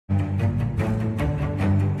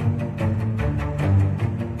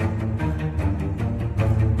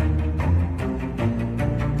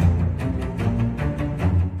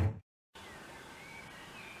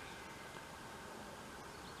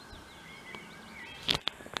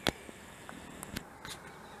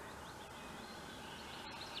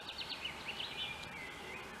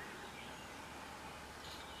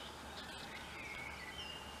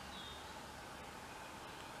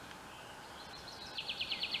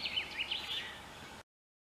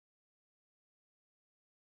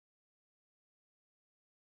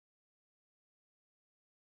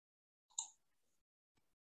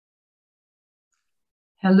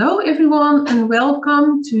Hello everyone and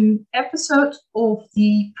welcome to episode of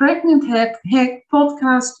the Pregnant HAG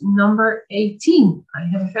podcast number 18. I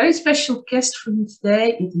have a very special guest for you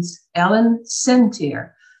today. It is Elen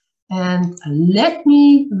Sentier. And let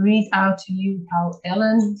me read out to you how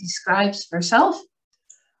Elen describes herself.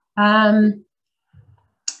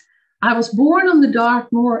 I was born on the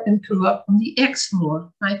Dartmoor and grew up on the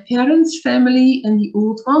Exmoor. My parents, family and the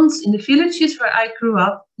old ones in the villages where I grew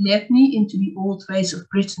up led me into the old ways of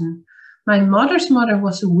Britain. My mother's mother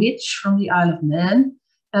was a witch from the Isle of Man,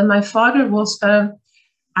 and my father was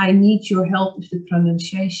I need your help with the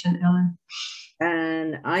pronunciation, Ellen.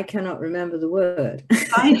 And I cannot remember the word.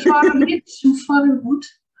 Cyfarwydd.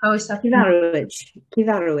 How is that? Cyfarwydd.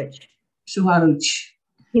 Cyfarwydd.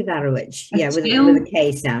 Yeah, with a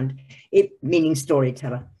K sound. It meaning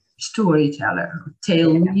storyteller. Storyteller.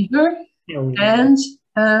 Taleweaver. And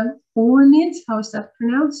awenydd. How is that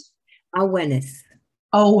pronounced? Awenydd.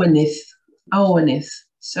 Awenydd.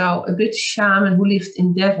 So a good shaman who lived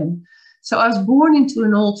in Devon. So I was born into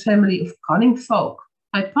an old family of cunning folk.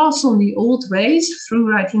 I pass on the old ways through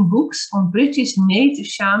writing books on British native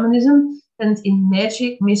shamanism and in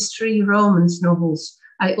magic, mystery, romance novels.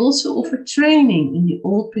 I also offer training in the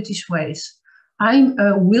old British ways. I'm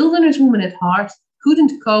a wilderness woman at heart,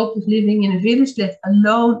 couldn't cope with living in a village, let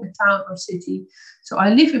alone a town or city. So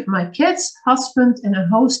I live with my cats, husband, and a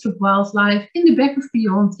host of wildlife in the back of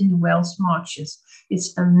beyond in the Welsh Marches.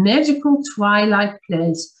 It's a magical twilight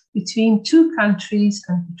place between two countries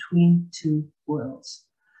and between two worlds.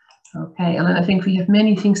 Okay, Ellen, I think we have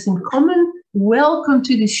many things in common. Welcome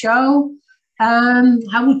to the show.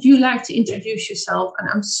 How would you like to introduce yourself? And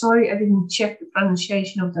I'm sorry I didn't check the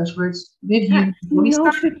pronunciation of those words with you.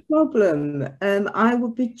 Not a problem. I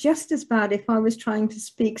would be just as bad if I was trying to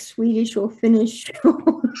speak Swedish or Finnish.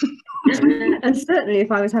 And certainly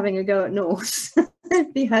if I was having a go at Norse,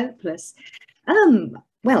 it'd be hopeless.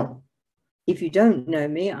 Well, if you don't know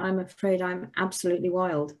me, I'm afraid I'm absolutely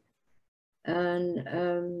wild. And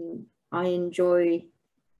I enjoy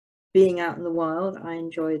being out in the wild. I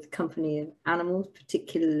enjoy the company of animals,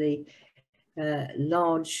 particularly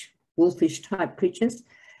large wolfish type creatures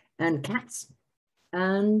and cats.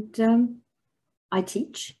 And I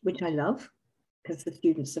teach, which I love, because the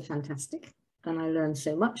students are fantastic. And I learn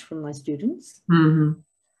so much from my students. Mm-hmm.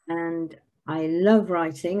 And I love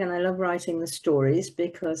writing, and I love writing the stories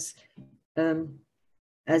because,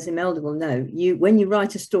 as Imelda will know, when you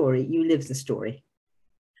write a story, you live the story.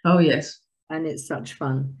 Oh, yes. And it's such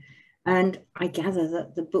fun. And I gather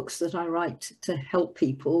that the books that I write to help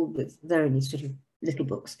people they're only sort of little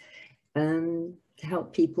books, to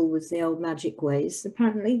help people with the old magic ways,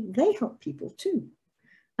 apparently they help people too.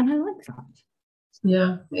 And I like that.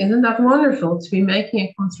 Yeah, isn't that wonderful to be making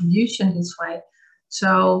a contribution this way?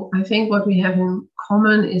 So I think what we have in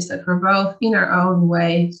common is that we're both in our own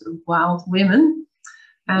way sort of wild women.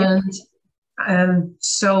 And yep.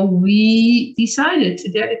 So we decided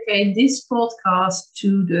to dedicate this podcast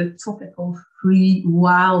to the topic of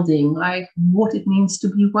rewilding, like what it means to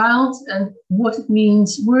be wild and what it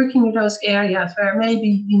means working in those areas where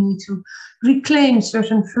maybe we need to reclaim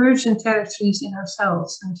certain virgin territories in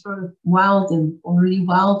ourselves and sort of wild them or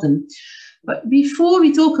rewild them. But before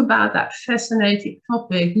we talk about that fascinating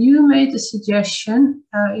topic, you made a suggestion.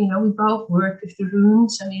 We both work with the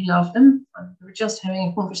runes and we love them. We were just having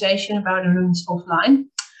a conversation about the runes offline.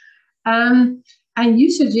 And you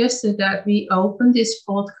suggested that we open this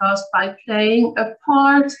podcast by playing a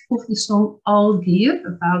part of the song Algier,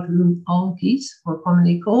 about rune algies, more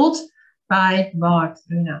commonly called, by Bart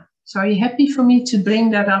Bruna. So are you happy for me to bring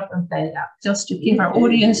that up and play that, just to give our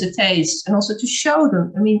audience a taste and also to show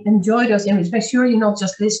them, enjoy those images. Make sure you're not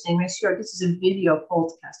just listening. Make sure this is a video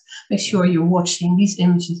podcast. Make sure you're watching. These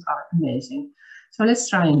images are amazing. So let's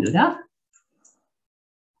try and do that.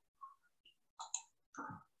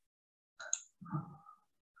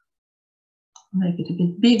 Make it a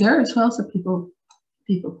bit bigger as well so people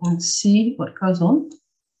can see what goes on.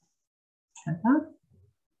 Like that.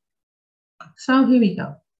 So here we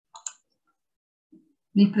go.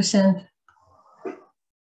 We present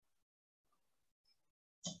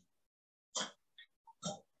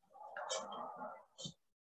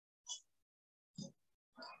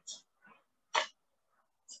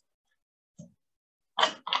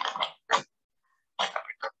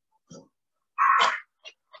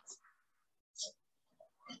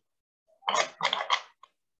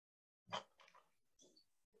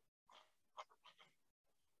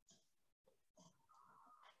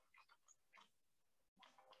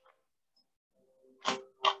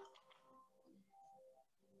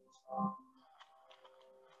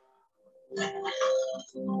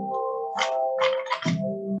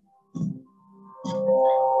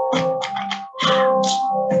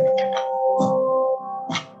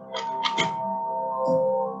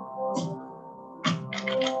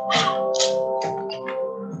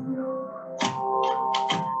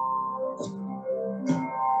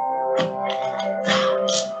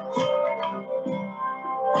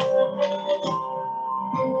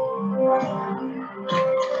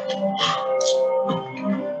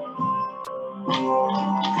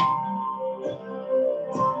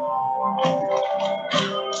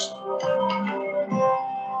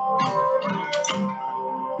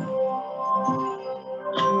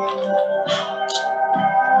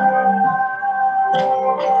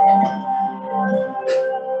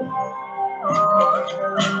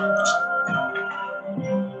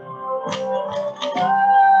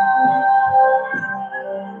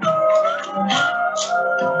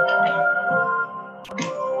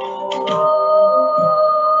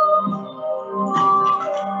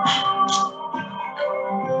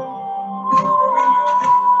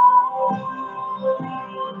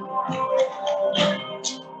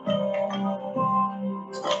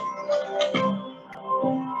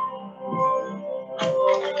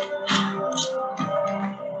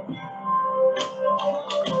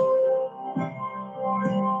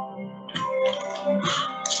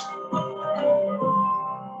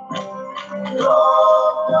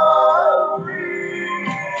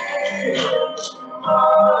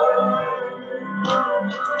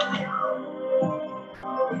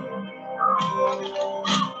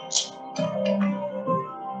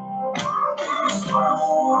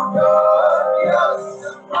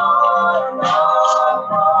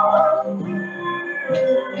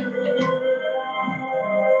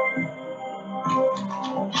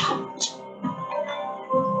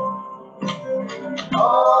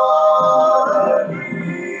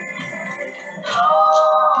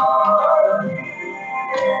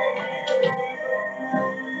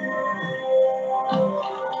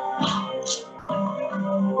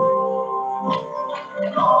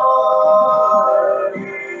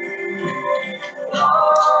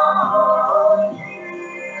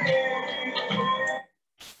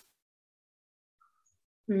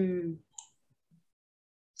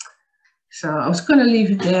So I was going to leave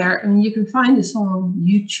it there, and you can find this on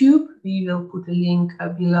YouTube. We will put a link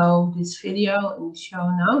below this video in the show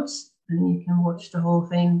notes, and you can watch the whole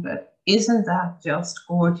thing. But isn't that just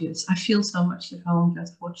gorgeous? I feel so much at home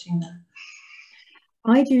just watching that.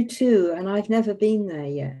 I do too, and I've never been there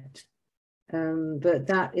yet. But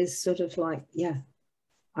that is sort of like, yeah,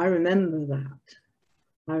 I remember that.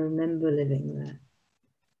 I remember living there.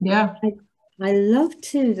 Yeah. I love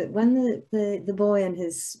too that when the boy and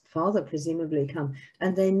his father presumably come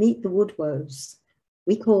and they meet the wood woes,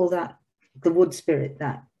 we call that the wood spirit,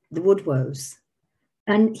 that the wood woes,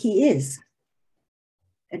 and he is,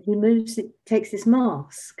 and he moves, it takes his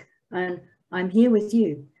mask, and I'm here with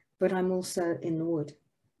you, but I'm also in the wood.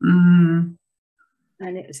 Mm.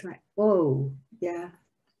 And it was like, whoa, yeah,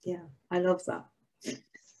 I love that.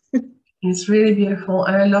 It's really beautiful,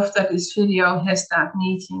 and I love that this video has that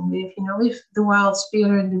meeting with, you know, with the wild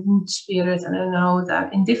spirit, the wood spirit, and I know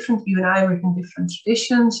that in different, you and I work in different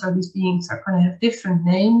traditions, so these beings are going to have different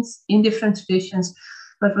names in different traditions,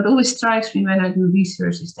 but what always strikes me when I do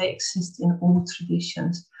research is they exist in all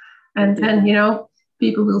traditions. And then, you know,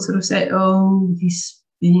 people will sort of say, oh, these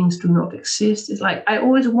beings do not exist. It's like, I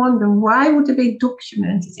always wonder, why would they be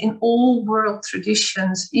documented in all world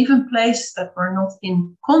traditions, even places that were not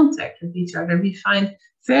in contact with each other? We find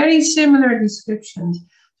very similar descriptions.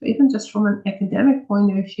 So even just from an academic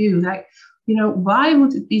point of view, like, you know, why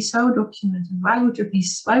would it be so documented? Why would it be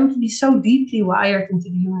so deeply wired into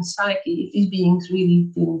the human psyche if these beings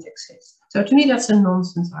really didn't exist? So to me, that's a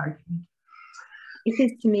nonsense argument. It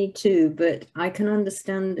is to me too, but I can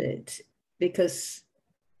understand it because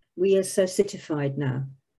we are so citified now.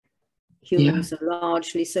 Humans are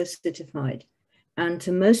largely so citified. And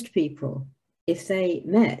to most people, if they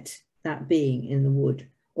met that being in the wood,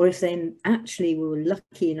 or if they actually were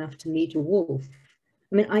lucky enough to meet a wolf,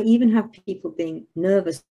 I mean, I even have people being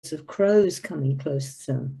nervous of crows coming close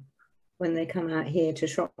to them when they come out here to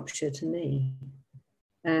Shropshire to me.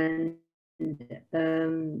 And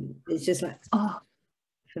it's just like, oh,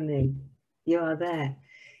 for me, you are there.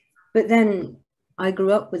 But then I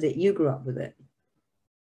grew up with it, you grew up with it.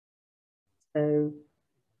 So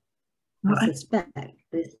I suspect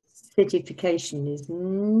this citification is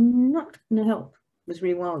not going to help with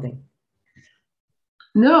rewilding.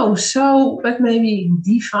 No, so but maybe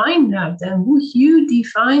define that then. Would you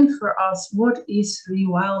define for us what is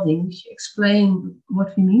rewilding? Would you explain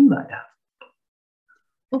what we mean by that?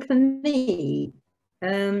 Well, for me,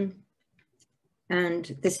 and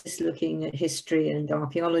this is looking at history and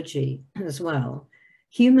archaeology as well,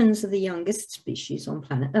 Humans are the youngest species on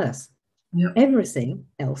planet Earth. Yep. Everything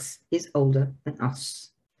else is older than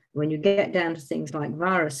us. When you get down to things like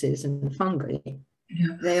viruses and fungi,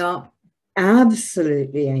 Yeah. they are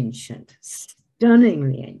absolutely ancient,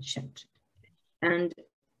 stunningly ancient. And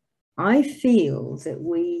I feel that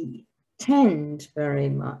we tend very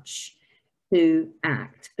much to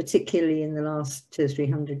act, particularly in the last 200 or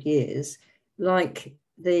 300 years, like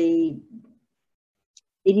the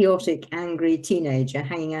idiotic, angry teenager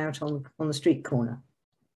hanging out on the street corner.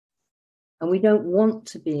 And we don't want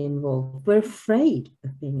to be involved. We're afraid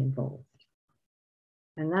of being involved.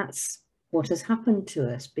 And that's what has happened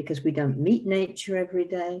to us, because we don't meet nature every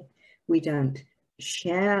day. We don't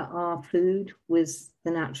share our food with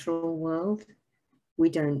the natural world. We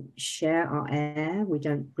don't share our air. We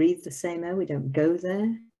don't breathe the same air. We don't go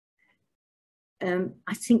there.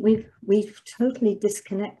 I think we've totally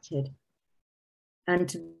disconnected. And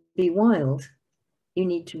to be wild, you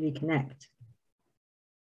need to reconnect.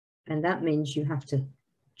 And that means you have to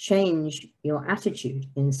change your attitude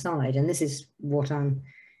inside. And this is what I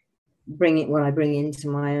bring into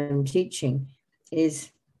my own teaching,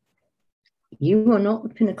 is you are not the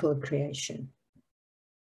pinnacle of creation.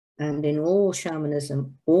 And in all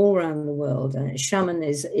shamanism, all around the world, and shaman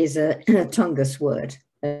is a Tungus word.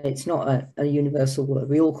 It's not a universal word.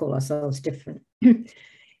 We all call ourselves different.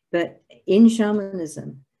 But in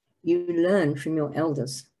shamanism, you learn from your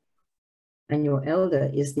elders. And your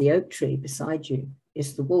elder is the oak tree beside you,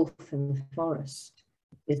 is the wolf in the forest,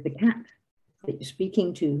 is the cat that you're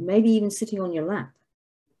speaking to, maybe even sitting on your lap,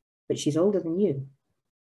 but she's older than you.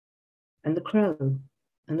 And the crow,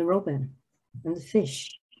 and the robin, and the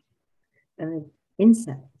fish, and the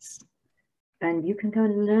insects. And you can go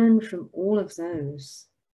and learn from all of those.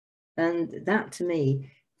 And that, to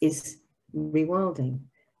me, is rewilding.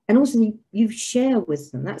 And also, you share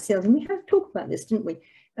with them. That's the other thing. We had to talk about this, didn't we?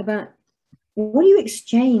 About what do you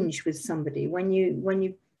exchange with somebody when you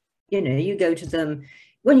go to them,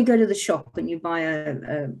 when you go to the shop and you buy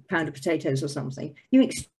a pound of potatoes or something, you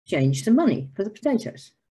exchange some money for the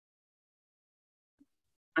potatoes.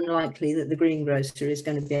 Unlikely that the greengrocer is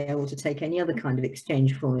going to be able to take any other kind of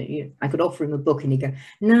exchange for it. I could offer him a book and he'd go,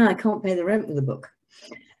 no, I can't pay the rent with a book.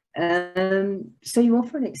 So you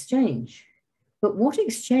offer an exchange. But what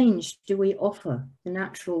exchange do we offer the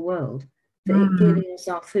natural world for it giving us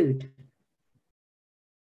our food?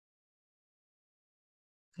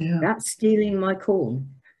 Yeah. That's stealing my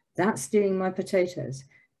corn. That's stealing my potatoes.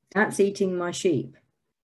 That's eating my sheep.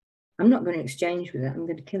 I'm not going to exchange with it. I'm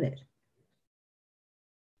going to kill it.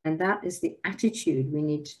 And that is the attitude we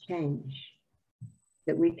need to change,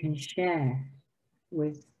 that we can share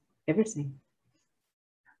with everything.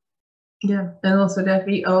 Yeah, and also that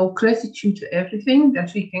we owe gratitude to everything,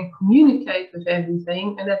 that we can communicate with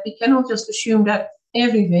everything, and that we cannot just assume that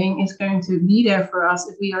everything is going to be there for us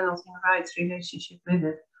if we are not in the right relationship with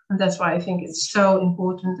it. And that's why I think it's so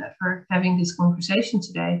important that we're having this conversation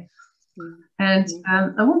today. And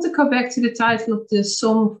I want to go back to the title of the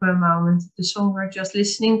song for a moment. The song we're just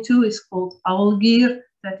listening to is called Algir.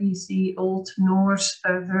 That is the Old Norse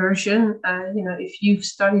version. If you've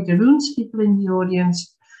studied the runes, people in the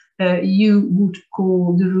audience, you would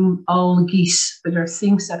call the rune Algis, but there are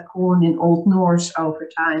things that go on in Old Norse over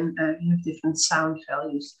time. You have different sound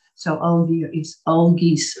values. So Algir is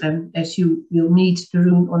Algis, as you will meet the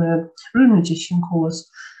rune on a rune magician course.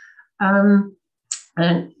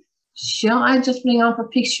 And shall I just bring up a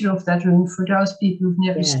picture of that rune for those people who've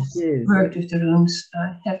never worked with the runes?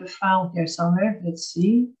 I have a file here somewhere. Let's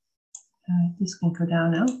see. This can go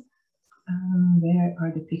down now. Where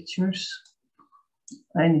are the pictures?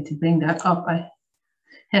 I need to bring that up. I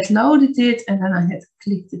had loaded it and then I had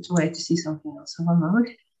clicked it away to see something else. So one moment.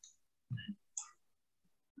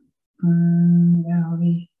 Where are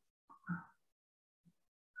we?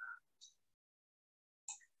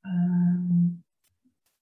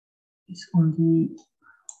 It's on the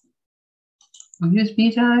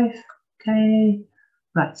USB drive. Okay,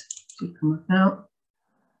 right. Should come up now.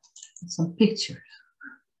 Some pictures.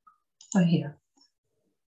 So here.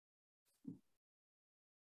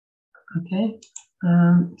 Okay.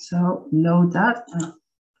 So load that.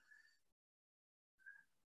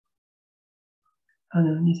 Oh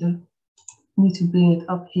no, I need to bring it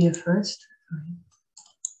up here first. Sorry.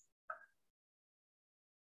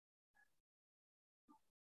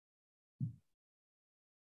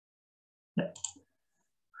 Yeah.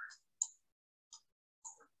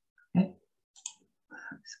 Okay.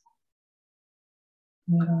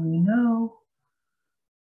 Where are we now?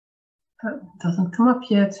 Oh, it doesn't come up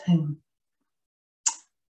yet. Hang on.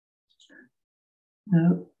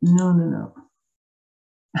 No.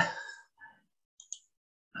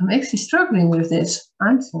 I'm actually struggling with this.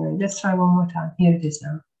 I'm sorry. Let's try one more time. Here it is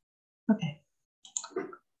now. Okay.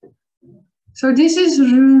 So this is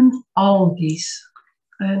rune algaes.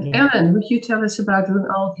 And Ellen, would you tell us about rune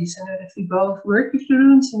algaes? I know that we both work with the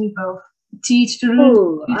runes and we both teach the runes.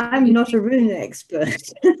 Oh, I'm not a rune expert.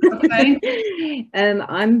 Okay.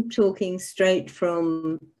 I'm talking straight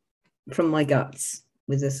from my guts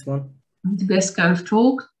with this one. The best kind of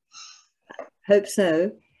talk. Hope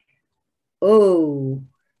so. Oh,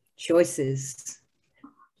 choices.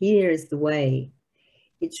 Here is the way.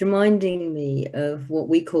 It's reminding me of what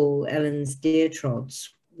we call Ellen's deer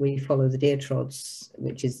trods. We follow the deer trods,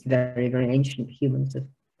 which is very, very ancient. Humans have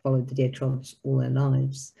followed the deer trods all their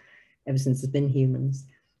lives, ever since there's been humans.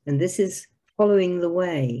 And this is following the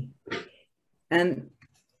way. Am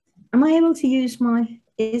I able to use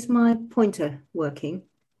is my pointer working?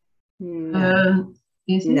 No,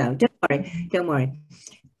 no, don't worry.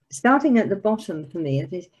 Starting at the bottom for me,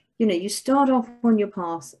 it is, you know, you start off on your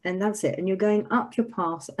path and that's it. And you're going up your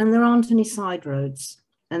path and there aren't any side roads.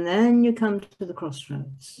 And then you come to the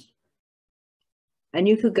crossroads. And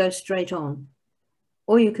you could go straight on,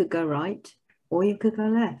 or you could go right, or you could go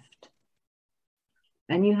left.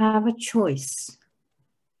 And you have a choice.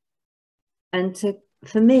 And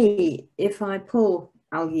for me, if I pull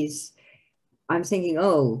algaes, I'm thinking,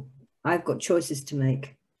 oh, I've got choices to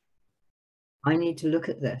make. I need to look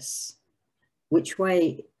at this. Which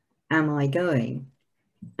way am I going?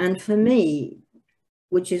 And for me,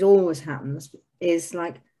 which is always happens, is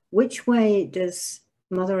like, which way does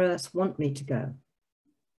Mother Earth want me to go?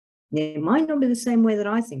 It might not be the same way that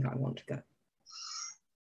I think I want to go.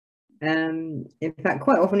 In fact,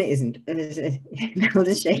 quite often it isn't.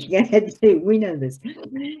 Melda's shaking her head too. We know this.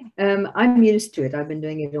 I'm used to it. I've been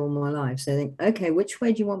doing it all my life. So I think, okay, which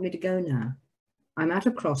way do you want me to go now? I'm at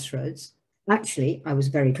a crossroads. Actually, I was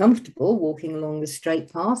very comfortable walking along the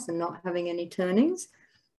straight path and not having any turnings,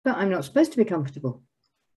 but I'm not supposed to be comfortable.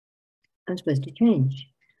 I'm supposed to change.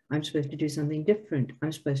 I'm supposed to do something different.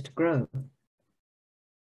 I'm supposed to grow.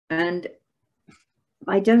 And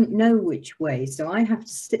I don't know which way, so I have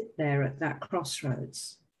to sit there at that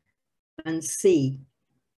crossroads and see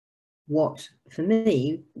what, for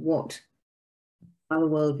me, what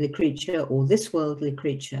otherworldly creature or this worldly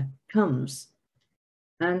creature comes.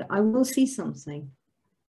 And I will see something,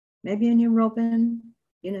 maybe a new robin,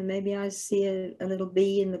 you know, maybe I see a little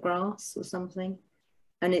bee in the grass or something,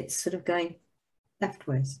 and it's sort of going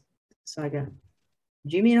leftways. So I go,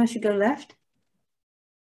 do you mean I should go left?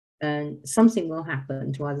 And something will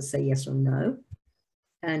happen to either say yes or no.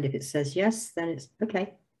 And if it says yes, then it's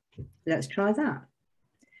okay, let's try that.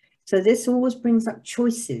 So this always brings up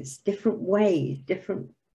choices, different ways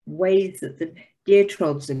that the deer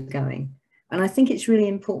trods are going. And I think it's really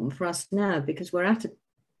important for us now because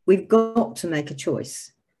we've got to make a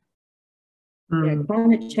choice. You know,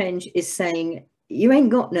 climate change is saying, you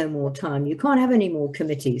ain't got no more time. You can't have any more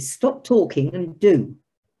committees. Stop talking and do.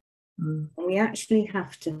 And we actually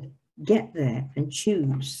have to get there and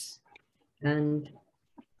choose. And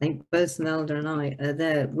I think both Melda and I are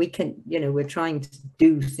there. We can, you know, we're trying to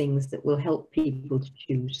do things that will help people to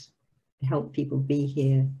choose, to help people be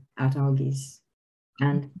here at algaes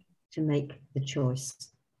and to make the choice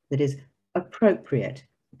that is appropriate.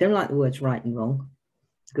 I don't like the words right and wrong,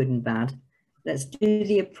 good and bad. Let's do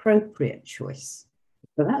the appropriate choice.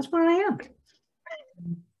 So that's where I am.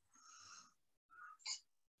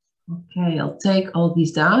 Okay, I'll take all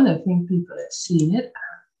these down. I think people have seen it.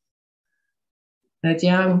 But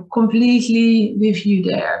yeah, I'm completely with you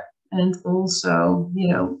there. And also, you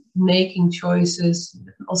know, making choices,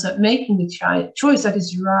 also making the choice that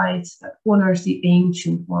is right, that honors the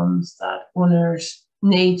ancient ones, that honors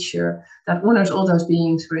nature, that honors all those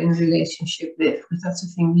beings we're in relationship with, because that's a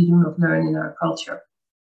thing we do not learn in our culture.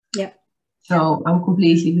 Yeah. So I'm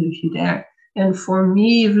completely with you there. And for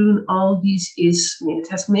me, rune algaes is, I mean,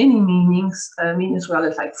 it has many meanings. I mean, as well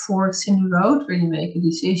as like forks in the road where you make a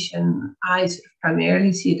decision. I sort of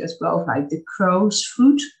primarily see it as both like the crow's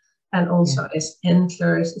foot and also as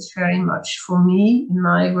antlers. It's very much for me in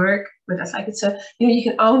my work, but that's like, it's a, you know, you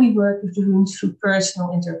can only work with the runes through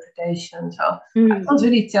personal interpretation. So I can't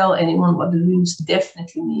really tell anyone what the runes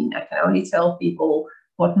definitely mean. I can only tell people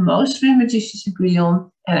what most rune magicians agree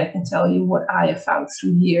on, and I can tell you what I have found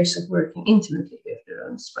through years of working intimately with the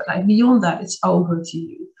runes. But like beyond that, it's over to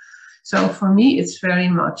you. So for me, it's very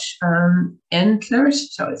much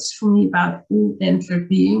antlers. So it's for me about all antlered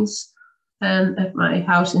beings. And at my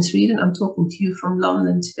house in Sweden, I'm talking to you from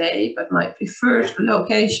London today, but my preferred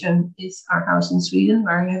location is our house in Sweden,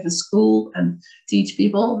 where I have a school and teach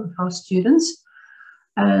people, host students.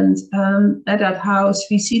 And at that house,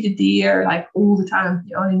 we see the deer like all the time.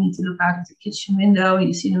 You only need to look out of the kitchen window.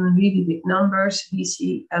 You see them in really big numbers. We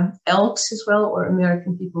see elks as well, or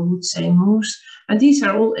American people would say moose. And these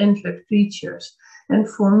are all antlered creatures. And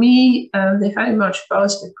for me, they very much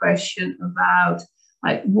pose the question about,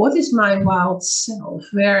 like, what is my wild self?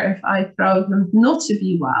 Where have I programmed not to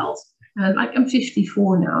be wild? And like, I'm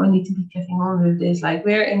 54 now, I need to be getting on with this. Like,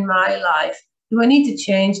 where in my life do I need to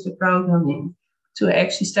change the programming to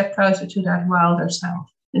actually step closer to that wilder self,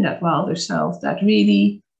 and that wilder self that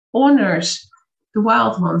really honors the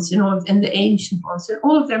wild ones, and the ancient ones, and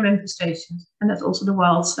all of their manifestations. And that's also the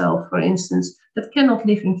wild self, for instance, that cannot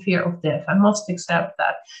live in fear of death. I must accept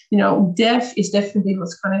that. Death is definitely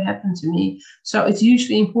what's going to happen to me. So it's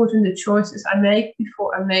usually important the choices I make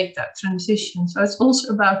before I make that transition. So it's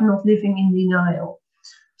also about not living in denial.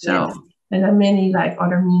 So, yes. And there are many like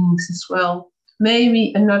other meanings as well.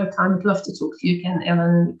 Maybe another time I'd love to talk to you again, Ellen,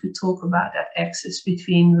 and we could talk about that axis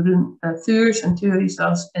between rune Thurs and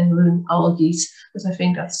Thurisas and rune Algis, because I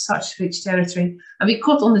think that's such rich territory. And we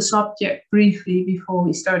caught on the subject briefly before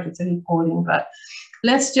we started the recording, but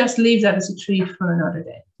let's just leave that as a treat for another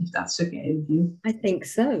day, if that's okay with you. I think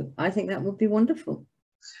so. I think that would be wonderful.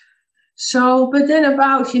 So, but then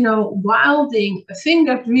about, wilding, a thing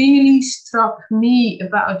that really struck me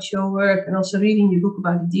about your work, and also reading your book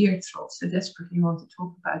about the deer trolls, I desperately want to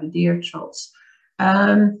talk about the deer trolls,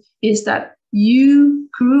 is that you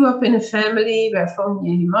grew up in a family where from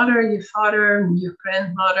your mother, your father, your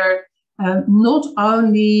grandmother, not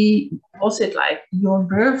only was it like your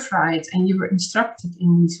birthright and you were instructed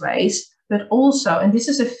in these ways, but also, and this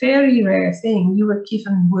is a very rare thing, you were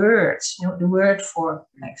given words, the word for,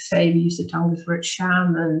 like, say, we use the Tongass word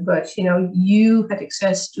shaman, but, you had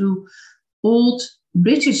access to old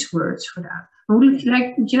British words for that. Would you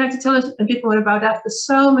like to tell us a bit more about that? Because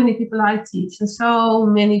so many people I teach, and so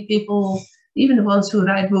many people, even the ones who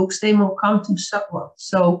write books, they will come to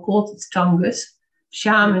so-called Tongass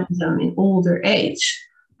shamanism in older age.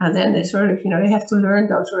 And then they sort of, they have to learn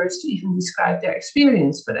those words to even describe their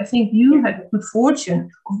experience. But I think you had the good fortune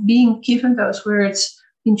of being given those words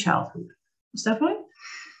in childhood. Is that right?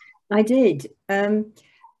 I did. I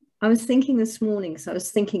was thinking this morning, so I was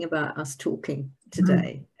thinking about us talking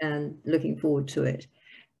today and looking forward to it.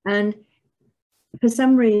 And for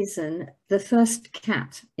some reason, the first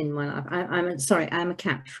cat in my life, I'm a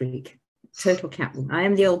cat freak, total cat woman. I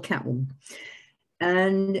am the old cat woman.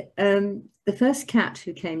 And the first cat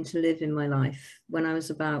who came to live in my life when I was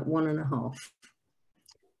about 1.5.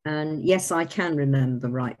 And yes, I can remember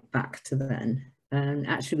right back to then. And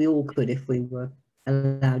actually we all could if we were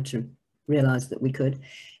allowed to realize that we could.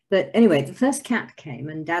 But anyway, the first cat came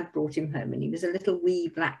and Dad brought him home, and he was a little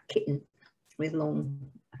wee black kitten with long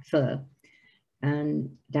fur.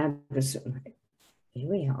 And Dad was sort of like, here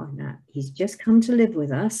we are now. He's just come to live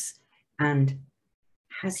with us. And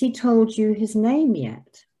has he told you his name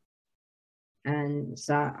yet? And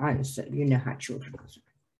so I said, how children are,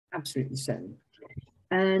 absolutely certain.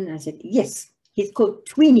 And I said, yes, he's called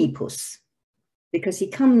Tweeny Puss because he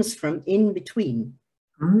comes from in between.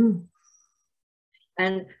 And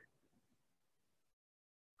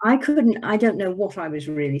I don't know what I was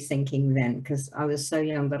really thinking then because I was so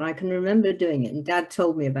young, but I can remember doing it. And Dad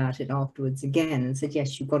told me about it afterwards again and said,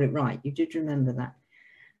 yes, you got it right. You did remember that.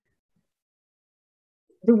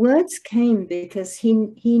 The words came because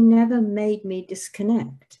he never made me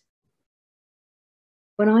disconnect.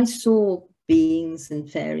 When I saw beings and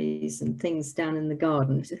fairies and things down in the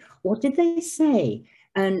garden, what did they say?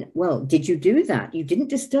 And, well, did you do that? You didn't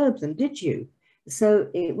disturb them, did you? So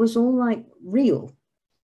it was all like real.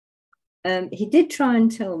 He did try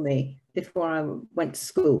and tell me before I went to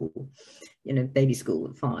school, baby school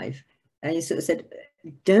at 5. And he sort of said,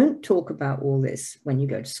 don't talk about all this when you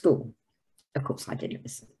go to school. Of course, I didn't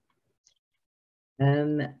listen.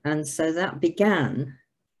 And so that began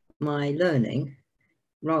my learning,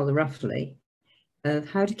 rather roughly, of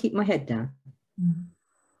how to keep my head down.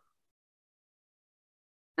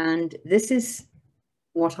 And this is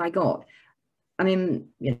what I got. I mean,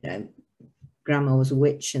 Grandma was a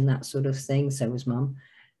witch and that sort of thing, so was Mum.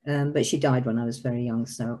 But she died when I was very young,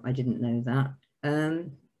 so I didn't know that.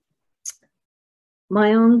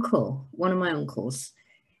 My uncle, one of my uncles,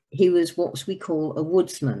 he was what we call a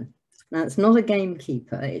woodsman. Now, it's not a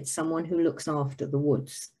gamekeeper, it's someone who looks after the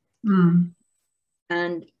woods.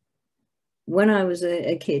 And when I was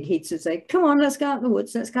a kid, he'd say, come on, let's go out in the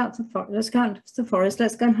woods, let's go out to the forest,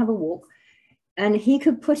 let's go and have a walk. And he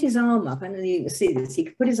could put his arm up, I don't know if you can see this, he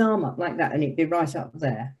could put his arm up like that and it'd be right up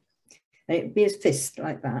there. And it'd be his fist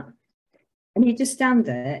like that. And he'd just stand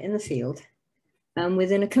there in the field. And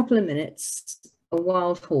within a couple of minutes, a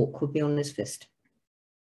wild hawk would be on his fist.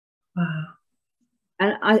 Wow.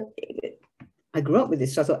 And I grew up with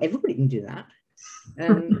this, so I thought everybody can do that.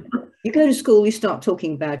 You go to school, you start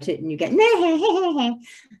talking about it, and you get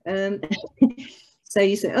so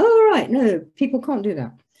you say, oh, right, no, people can't do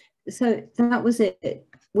that. So that was it.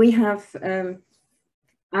 We have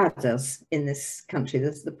adders in this country.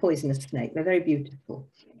 There's the poisonous snake. They're very beautiful.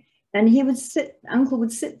 And he would sit, Uncle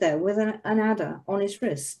would sit there with an adder on his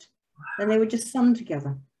wrist, and they would just sum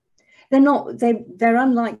together. They're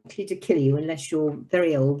unlikely to kill you unless you're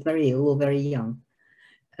very old, very ill, or very young.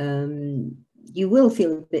 You will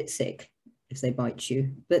feel a bit sick if they bite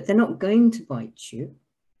you, but they're not going to bite you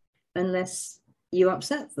unless you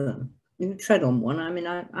upset them. You tread on one. I mean,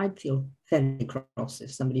 I'd feel fairly cross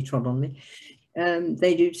if somebody trod on me.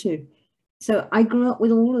 They do too. So I grew up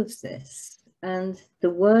with all of this, and the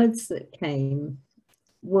words that came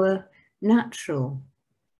were natural.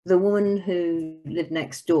 The woman who lived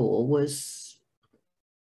next door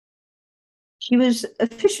she was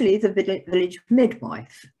officially the village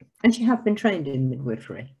midwife, and she had been trained in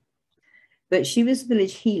midwifery, but she was the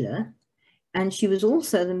village healer, and she was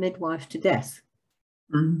also the midwife to death.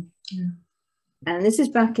 Yeah. And this is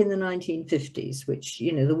back in the 1950s, which,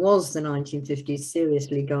 you know, there was the 1950s,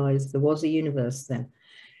 seriously, guys, there was a universe then.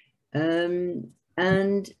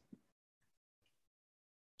 And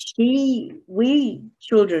we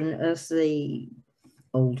children of the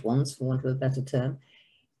old ones, for want of a better term,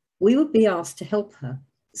 we would be asked to help her.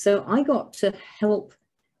 So I got to help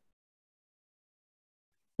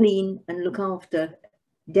clean and look after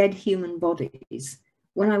dead human bodies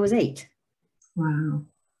when I was 8. Wow.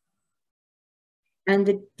 And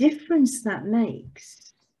the difference that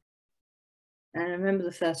makes, and I remember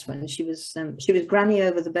the first one, she was granny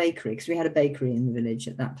over the bakery, because we had a bakery in the village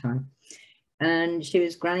at that time. And she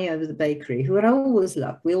was granny over the bakery, who I always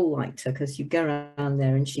loved. We all liked her because you'd go around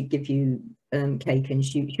there and she'd give you cake, and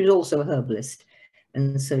she was also a herbalist.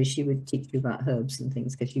 And so she would teach you about herbs and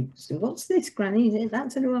things, because you said, what's this, granny?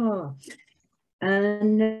 That's a...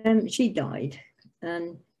 And she died.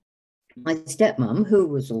 And my stepmom, who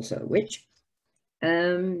was also a witch,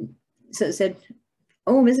 so said,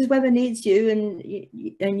 oh, Mrs. Webber needs you,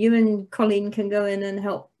 and you and Colleen can go in and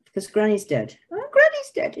help, because Granny's dead. Oh,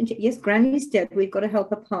 Granny's dead. And yes, Granny's dead. We've got to help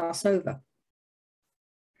her pass over.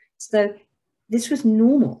 So this was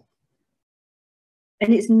normal.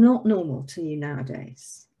 And it's not normal to you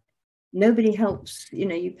nowadays. Nobody helps. You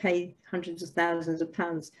know, you pay hundreds of thousands of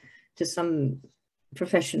pounds to some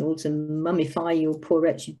professional to mummify your poor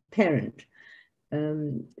wretched parent.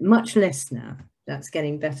 Much less now. That's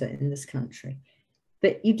getting better in this country.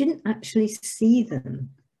 But you didn't actually see them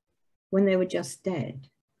when they were just dead.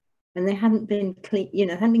 And they hadn't been clean, you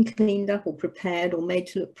know, hadn't been cleaned up or prepared or made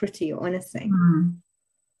to look pretty or anything.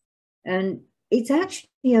 And it's actually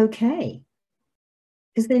okay,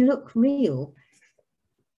 because they look real.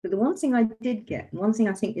 But the one thing I did get, and one thing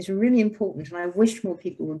I think is really important, and I wish more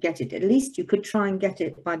people would get it, at least you could try and get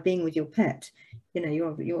it by being with your pet, you know,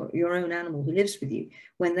 your own animal who lives with you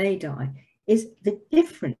when they die, is the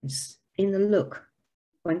difference in the look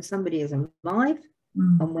when somebody is alive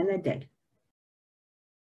and when they're dead.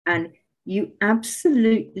 And you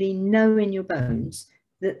absolutely know in your bones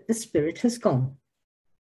that the spirit has gone.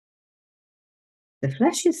 The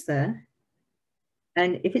flesh is there.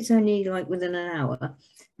 And if it's only like within an hour,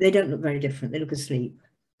 they don't look very different. They look asleep.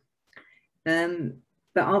 But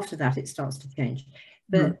after that, it starts to change.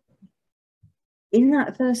 But in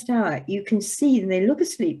that first hour, you can see them. They look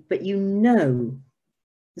asleep, but you know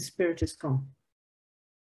the spirit has gone.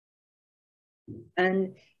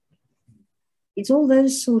 And it's all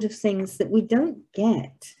those sort of things that we don't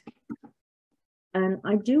get. And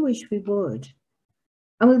I do wish we would.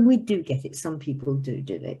 I mean, we do get it. Some people do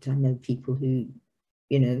it. I know people who,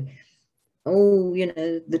 you know, oh, you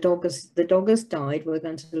know, the dog has died. We're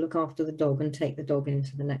going to look after the dog and take the dog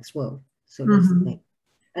into the next world. So that's the thing.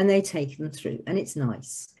 And they take them through, and it's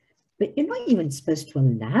nice. But you're not even supposed to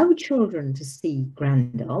allow children to see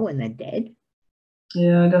Grandad when they're dead.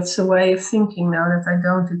 Yeah, that's a way of thinking now that I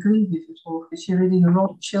don't agree with it all, because you really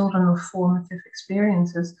rob children of formative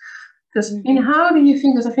experiences. Because, you know, how do you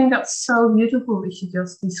think, because I think that's so beautiful what you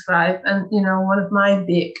just described. And, you know, one of my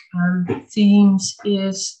big themes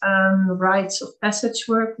is rites of passage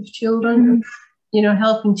work with children, you know,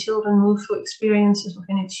 helping children move through experiences of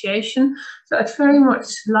initiation. So I'd very much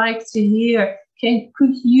like to hear,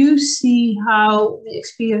 could you see how the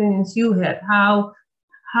experience you had, how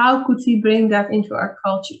could we bring that into our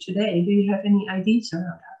culture today? Do you have any ideas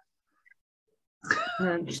around that?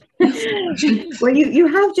 Well, you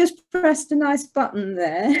have just pressed a nice button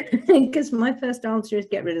there, because my first answer is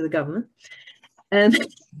get rid of the government. Um,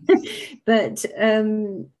 but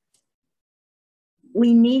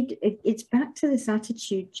we need, it's back to this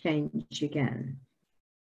attitude change again.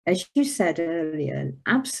 As you said earlier,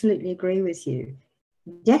 absolutely agree with you.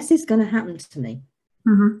 Death is going to happen to me.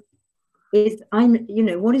 Mm-hmm. You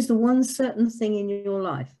know, what is the one certain thing in your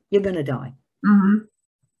life? You're going to die.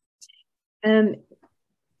 Mm-hmm.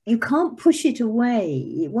 You can't push it away.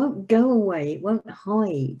 It won't go away. It won't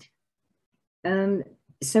hide.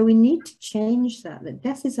 So we need to change that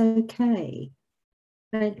death is okay.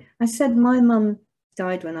 And I said my mum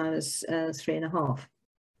died when I was 3.5.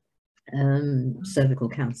 Cervical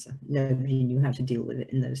cancer. Nobody knew how to deal with it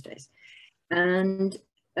in those days. And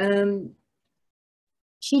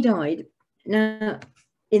she died. Now,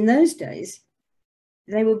 in those days,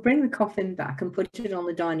 they would bring the coffin back and put it on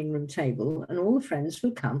the dining room table, and all the friends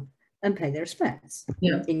would come and pay their respects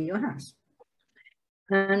in your house.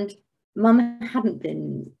 And Mum hadn't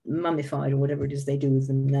been mummified or whatever it is they do with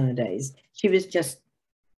them nowadays. She was just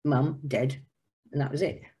Mum, dead, and that was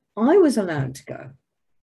it. I was allowed to go.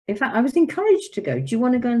 In fact, I was encouraged to go. Do you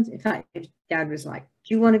want to go? And, in fact, Dad was like,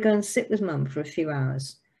 do you want to go and sit with Mum for a few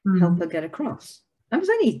hours, help her get across? I was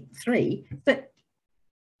only 3, but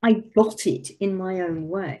I got it in my own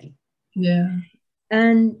way. Yeah.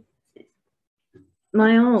 And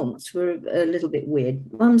my aunts were a little bit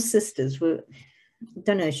weird. Mum's sisters were, I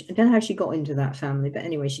don't know how she got into that family, but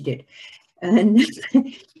anyway, she did. And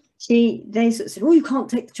they sort of said, oh, you can't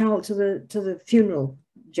take the child to the funeral,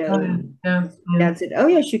 Joe. Oh, yeah. Dad said, oh,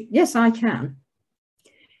 yes, I can.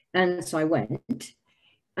 And so I went.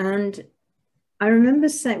 And I remember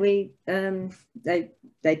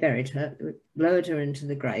they buried her, lowered her into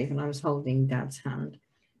the grave, and I was holding Dad's hand.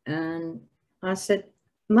 And I said,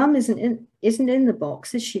 Mum isn't in the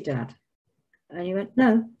box, is she, Dad? And he went,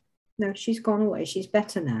 no, she's gone away. She's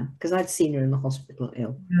better now, because I'd seen her in the hospital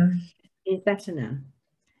ill. Yeah. She's better now.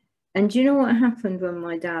 And do you know what happened when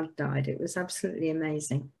my dad died? It was absolutely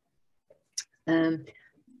amazing. I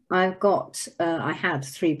had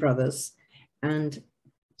 3 brothers, and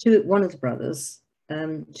one of the brothers,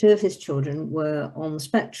 2 of his children were on the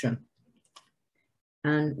spectrum.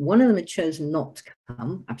 And one of them had chosen not to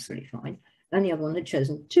come, absolutely fine. And the other one had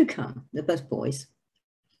chosen to come. They're both boys.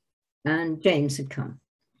 And James had come.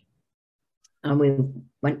 And we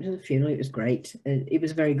went to the funeral. It was great. It was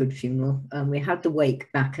a very good funeral. And we had the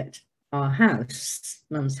wake back at our house,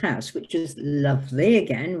 Mum's house, which was lovely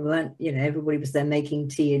again. Everybody was there making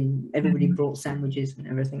tea, and everybody brought sandwiches and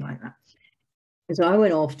everything like that. And so I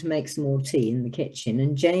went off to make some more tea in the kitchen,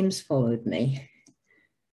 and James followed me.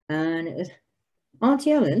 And it was,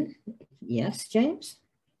 Auntie Ellen? Yes, James?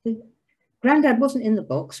 Granddad wasn't in the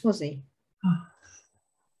box, was he? Oh.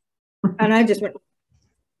 And I just went,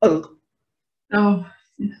 oh. Oh.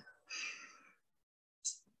 Yeah.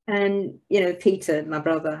 And, Peter, my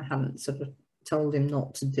brother, hadn't sort of told him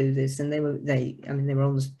not to do this. And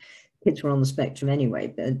kids were on the spectrum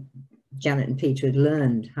anyway, but Janet and Peter had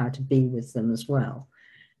learned how to be with them as well.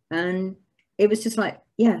 And it was just like,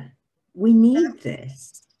 yeah, we need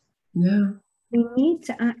this. Yeah. We need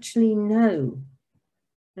to actually know.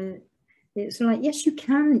 It's like, yes, you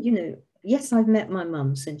can, yes, I've met my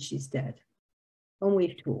mum since she's dead. And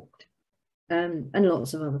we've talked. And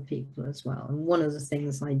lots of other people as well. And one of the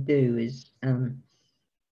things I do is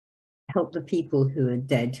help the people who are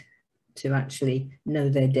dead to actually know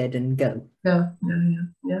they're dead and go. Yeah.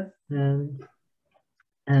 And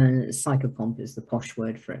psychopomp is the posh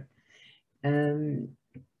word for it.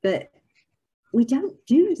 But we don't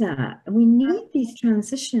do that, and we need these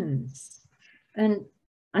transitions. And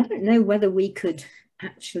I don't know whether we could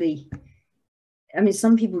actually,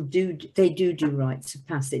 some people do rites of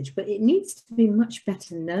passage, but it needs to be much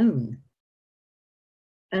better known.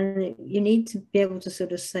 And you need to be able to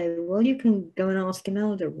sort of say, well, you can go and ask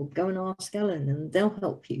Imelda, or go and ask Ellen, and they'll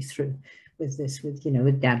help you through with this, with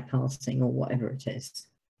Dad passing or whatever it is.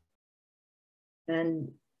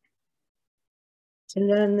 And to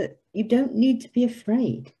learn that you don't need to be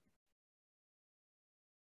afraid.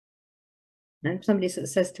 And somebody sort of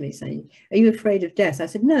says to me, saying, are you afraid of death? I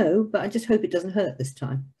said, no, but I just hope it doesn't hurt this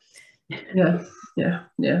time. Yeah. I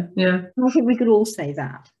think we could all say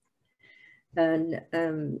that.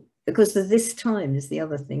 And because this time is the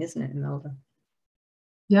other thing, isn't it, Imelda?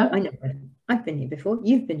 Yeah. I know. I've been here before.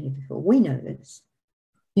 You've been here before. We know this.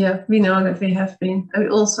 Yeah, we know that we have been. And we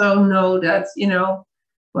also know that,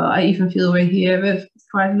 well, I even feel we're here with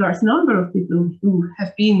quite a large number of people who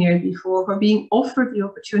have been here before, who are being offered the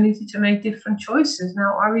opportunity to make different choices.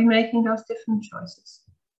 Now, are we making those different choices?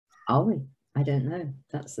 Are we? I don't know.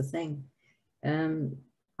 That's the thing.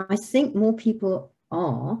 I think more people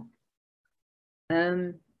are.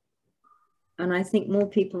 And I think more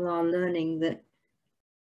people are learning that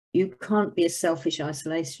you can't be a selfish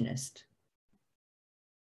isolationist.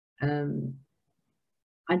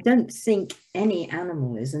 I don't think any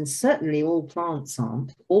animal is, and certainly all plants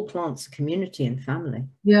aren't. All plants are community and family.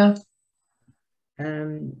 Yeah.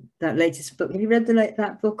 That latest book, have you read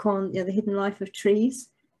that book on the hidden life of trees?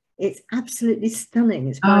 It's absolutely stunning.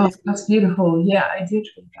 It's by this, that's beautiful. Yeah, I did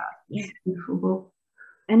read that. Yeah. Beautiful book.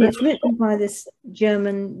 And it's written by this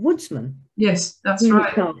German woodsman. Yes, that's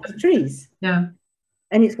right. Who trees. Yeah.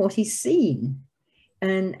 And it's what he's seen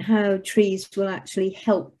and how trees will actually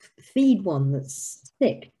help feed one that's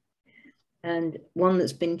sick and one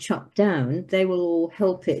that's been chopped down. They will all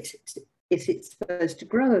help it if it's supposed to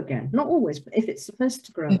grow again. Not always, but if it's supposed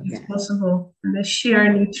to grow again. If it's possible. And they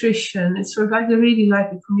share nutrition. It's sort of like they really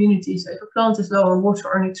like the community. So if a plant is low on water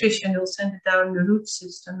or nutrition, they'll send it down the root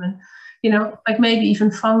system. And, you know, like maybe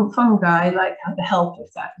even fungi, like have the help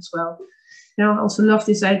with that as well. You know, I also love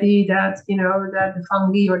this idea that, you know, that the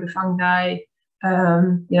fungi or the fungi,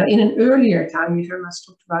 you know, in an earlier time, you very much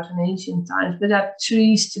talked about in ancient times, but that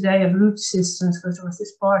trees today have root systems because there was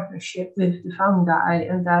this partnership with the fungi,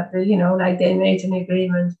 and that, you know, like they made an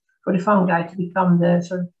agreement for the fungi to become the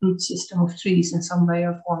sort of root system of trees in some way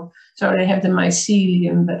or form. So they have the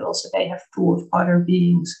mycelium, but also they have taught other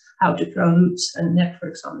beings how to grow roots and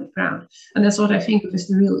networks on the ground. And that's what I think of as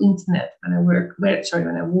the real internet when I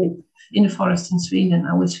walk in the forest in Sweden.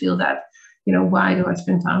 I always feel that, you know, why do I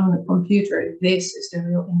spend time on the computer? This is the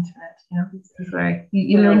real internet, you know, it's where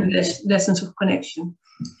you learn the lessons of connection.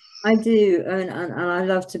 I do, and I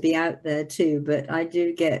love to be out there too, but I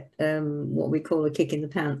do get what we call a kick in the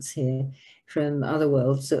pants here from other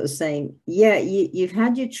worlds, sort of saying, yeah, you've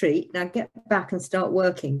had your treat, now get back and start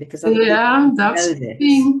working, because other people that's know the this.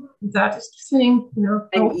 thing. That is the thing, you know.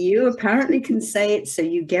 And you apparently can say it, so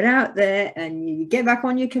you get out there and you get back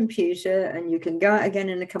on your computer and you can go out again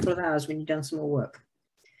in a couple of hours when you've done some more work.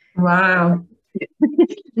 Wow. And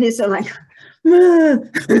it's sort of like,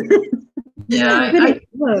 yeah, but it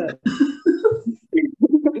works.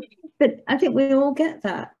 But I think we all get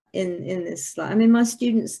that in this. I mean, my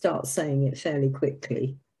students start saying it fairly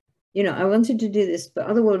quickly. You know, I wanted to do this, but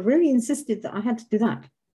other world really insisted that I had to do that.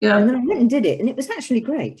 Yeah. And then I went and did it, and it was actually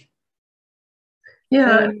great.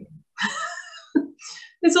 Yeah.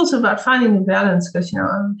 It's also about finding the balance, because, you know,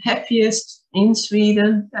 I'm happiest in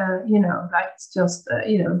Sweden, you know, like it's just,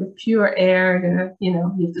 you know, the pure air, you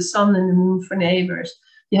know, you have the sun and the moon for neighbors.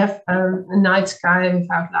 You have a night sky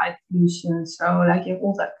without light pollution. So like you have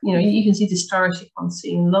all that, you know, you even see the stars you can't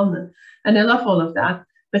see in London. And I love all of that.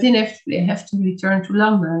 But inevitably I have to return to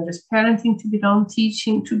London. There's parenting to be done,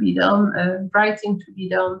 teaching to be done, writing to be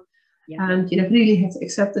done. Yeah. And you know, really have to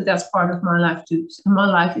accept that that's part of my life too. So my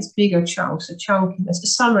life is bigger chunks. A chunk is the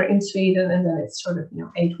summer in Sweden, and then it's sort of, you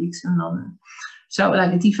know, 8 weeks in London. So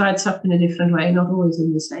like it divides up in a different way, not always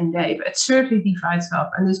in the same day, but it certainly divides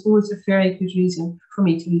up. And there's always a very good reason for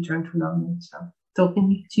me to return to London. So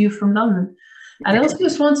talking to you from London. And I also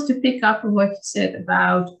just wanted to pick up on what you said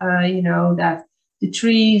about, you know, that the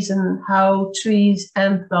trees and how trees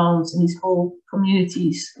and plants and these whole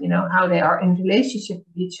communities, you know, how they are in relationship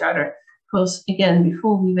with each other. Because again,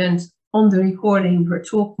 before we went on the recording, we were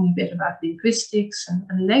talking a bit about linguistics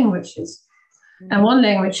and languages. And one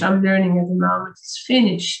language I'm learning at the moment is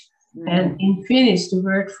Finnish. And in Finnish, the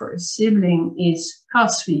word for a sibling is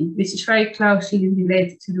kasvi, which is very closely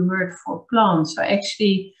related to the word for plant. So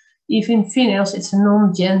actually, even Finnish, it's a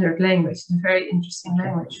non-gendered language. It's a very interesting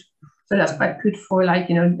language. So that's quite good for, like,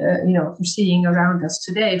 you know, for seeing around us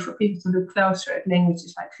today, for people to look closer at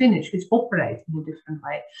languages like Finnish, which operate in a different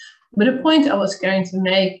way. But the point I was going to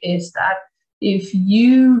make is that if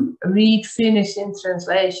you read Finnish in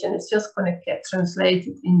translation, it's just going to get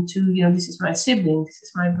translated into, you know, this is my sibling, this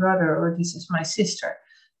is my brother, or this is my sister.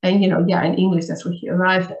 And, you know, yeah, in English, that's what you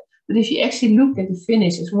arrive at. But if you actually look at the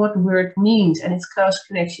Finnish as what the word means and its close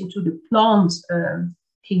connection to the plant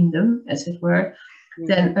kingdom, as it were,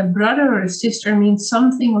 then a brother or a sister means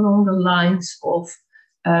something along the lines of,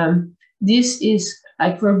 this is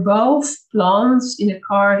like we're both plants in a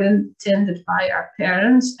garden tended by our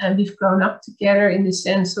parents, and we've grown up together in the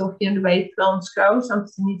sense of, you know, the way plants grow,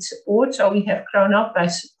 something needs support. So we have grown up by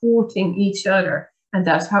supporting each other, and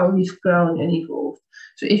that's how we've grown and evolved.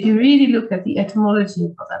 So if you really look at the etymology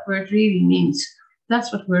of what that word really means,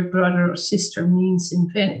 that's what word brother or sister means in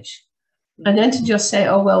Finnish. And then to just say,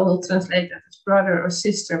 oh, well, we'll translate that as brother or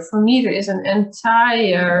sister. For me, there is an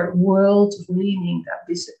entire world of meaning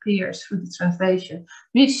that disappears through the translation,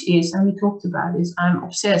 which is, and we talked about this, I'm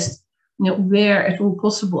obsessed where at all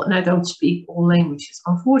possible, and I don't speak all languages,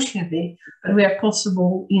 unfortunately, but where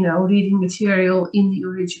possible, reading material in the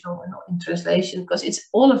original and not in translation, because it's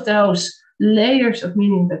all of those layers of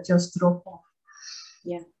meaning that just drop off.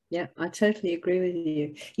 Yeah, I totally agree with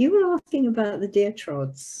you. You were asking about the deer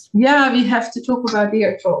trods. Yeah, we have to talk about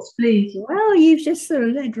deer trods, please. Well, you've just sort of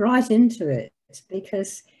led right into it,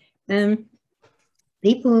 because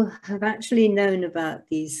people have actually known about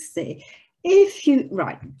these things. If you,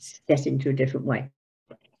 get into a different way.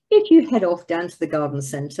 If you head off down to the garden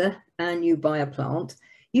centre and you buy a plant,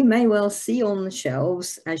 you may well see on the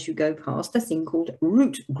shelves as you go past a thing called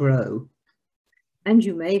root grow. And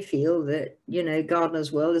you may feel that,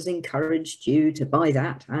 Gardener's World has encouraged you to buy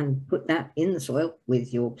that and put that in the soil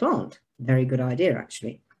with your plant. Very good idea,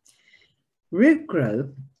 actually. Root grow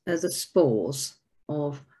are the spores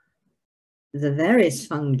of the various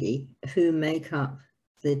fungi who make up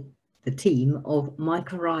the team of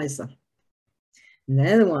mycorrhiza. And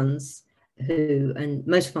they're the ones who, and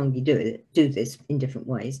most fungi do this in different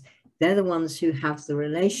ways, they're the ones who have the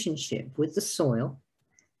relationship with the soil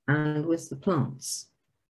and with the plants.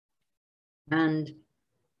 And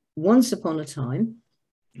once upon a time,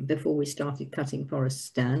 before we started cutting forests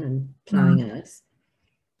down and ploughing earth,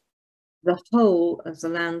 the whole of the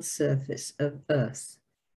land surface of Earth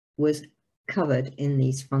was covered in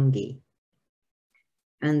these fungi.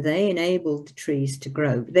 And they enabled the trees to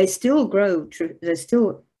grow. They still grow, they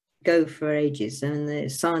still go for ages. And the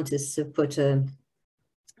scientists have put a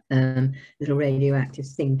little radioactive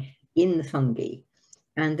thing in the fungi,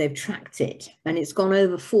 and they've tracked it, and it's gone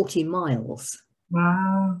over 40 miles.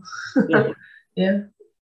 Wow. Yeah. Yeah.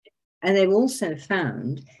 And they've also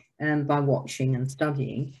found, by watching and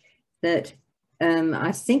studying, that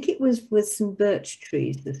I think it was with some birch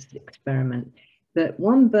trees, this experiment, that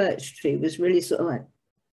one birch tree was really sort of like,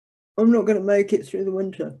 I'm not going to make it through the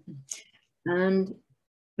winter.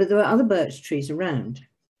 But there were other birch trees around,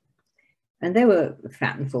 and they were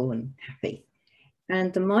fat and full and happy.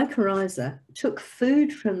 And the mycorrhiza took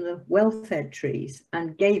food from the well-fed trees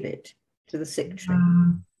and gave it to the sick tree.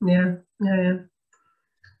 Yeah.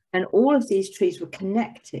 And all of these trees were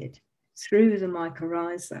connected through the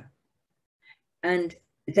mycorrhiza. And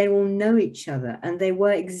they all know each other. And they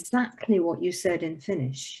were exactly what you said in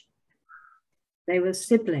Finnish. They were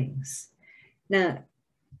siblings. Now,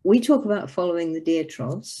 we talk about following the deer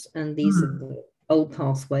trods, and these are the old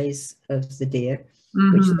pathways of the deer,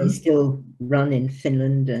 which they still run in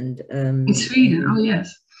Finland and in Sweden. Oh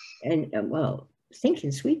yes, and well, I think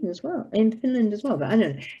in Sweden as well, in Finland as well, but I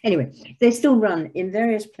don't know. Anyway, they still run in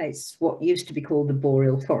various places what used to be called the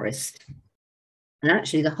boreal forest, and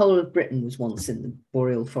actually the whole of Britain was once in the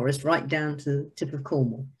boreal forest, right down to the tip of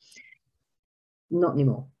Cornwall. Not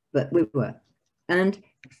anymore, but we were. And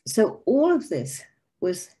so all of this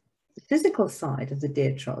was the physical side of the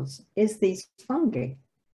deer trods is these fungi.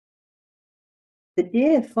 The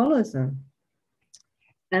deer follows them,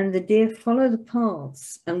 and the deer follow the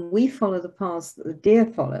paths, and we follow the paths that the deer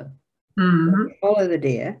follow. We follow the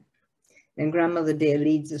deer, and grandmother deer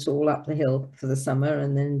leads us all up the hill for the summer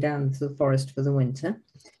and then down to the forest for the winter,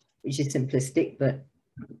 which is simplistic, but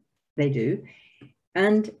they do.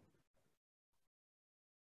 And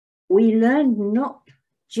we learn not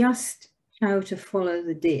just how to follow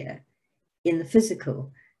the deer in the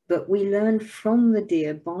physical, but we learn from the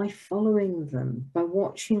deer by following them, by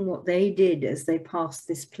watching what they did as they passed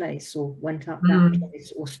this place or went up that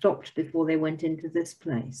place or stopped before they went into this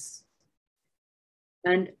place.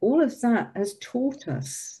 And all of that has taught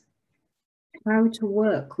us how to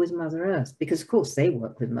work with Mother Earth, because of course they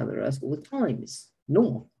work with Mother Earth all the time. It's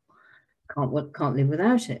normal. Can't live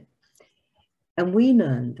without it. And we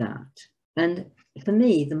learned that. And for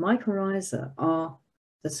me, the mycorrhiza are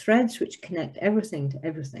the threads which connect everything to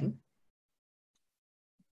everything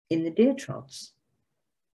in the deer trods,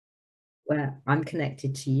 where I'm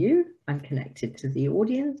connected to you, I'm connected to the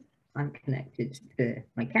audience, I'm connected to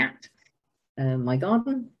my cat, my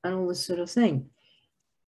garden, and all this sort of thing.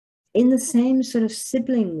 In the same sort of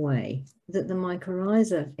sibling way that the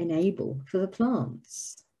mycorrhiza enable for the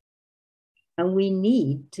plants. And we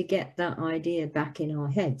need to get that idea back in our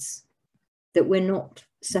heads, that we're not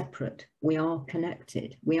separate, we are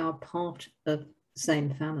connected, we are part of the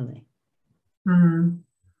same family.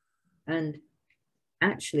 And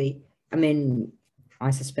actually, I mean,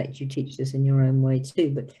 I suspect you teach this in your own way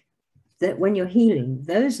too, but that when you're healing,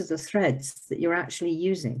 those are the threads that you're actually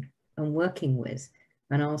using and working with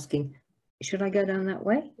and asking, should I go down that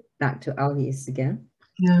way? Back to awenydd again.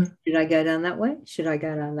 Yeah. Should I go down that way? Should I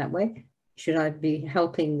go down that way? Should I be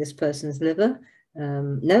helping this person's liver?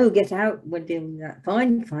 No, get out. We're doing that.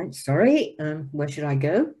 Fine, sorry. Where should I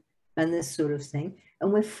go? and this sort of thing.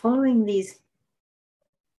 And we're following these,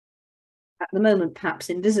 at the moment, perhaps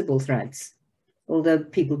invisible threads, although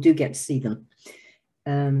people do get to see them.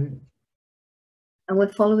 And we're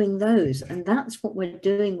following those. And that's what we're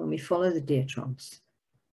doing when we follow the deer troughs.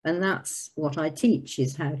 And that's what I teach,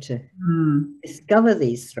 is how to discover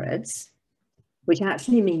these threads, which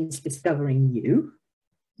actually means discovering you,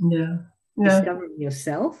 discovering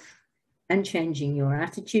yourself, and changing your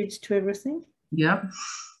attitudes to everything. Yeah.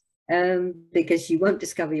 Because you won't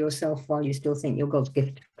discover yourself while you still think you're God's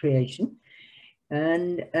gift of creation,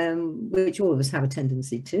 and which all of us have a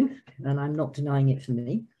tendency to, and I'm not denying it for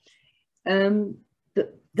me.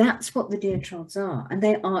 But that's what the deer troughs are, and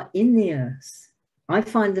they are in the earth. I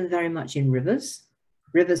find them very much in rivers.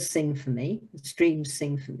 Rivers sing for me, streams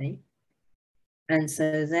sing for me. And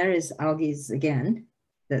so there is algae again,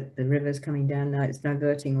 that the river's coming down, now it's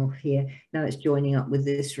diverting off here, now it's joining up with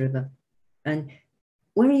this river. And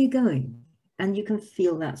where are you going? And you can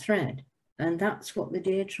feel that thread. And that's what the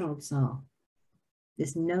deer troughs are,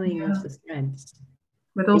 this knowing of the threads.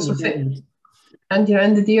 But also, and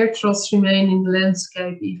the deer troughs remain in the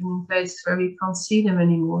landscape, even in places where we can't see them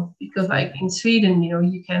anymore. Because like in Sweden,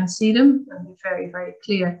 you can see them, and they're very, very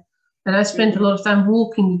clear. And I spent a lot of time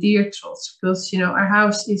walking the deer troughs because, our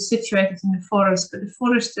house is situated in the forest, but the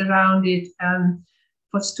forest around it,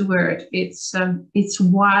 what's the word? It's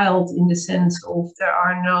wild in the sense of there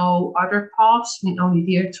are no other paths, only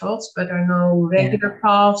deer troughs, but there are no regular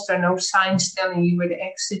paths, there are no signs telling you where the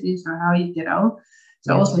exit is or how you get on.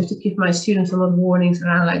 So I also have to give my students a lot of warnings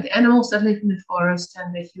around like the animals that live in the forest,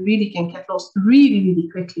 and that you really can get lost really, really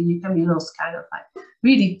quickly. You can be lost kind of like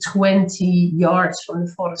really 20 yards from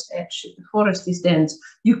the forest edge. If the forest is dense,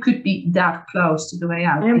 you could be that close to the way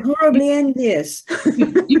out. I'm horribly envious.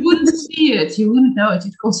 You wouldn't see it. You wouldn't know it.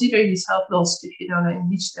 You'd consider yourself lost if you don't know in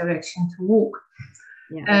which direction to walk.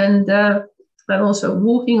 Yeah. And also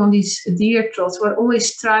walking on these deer troughs, what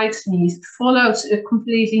always strikes me is it follows a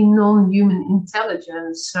completely non-human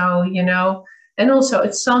intelligence. So, and also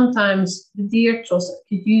it's sometimes the deer troughs that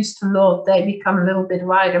get used a lot, they become a little bit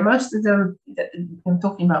wider. Most of them, I'm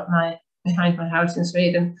talking about behind my house in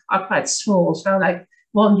Sweden, are quite small. So like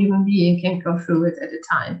one human being can go through it at a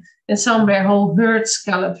time. And some where whole herds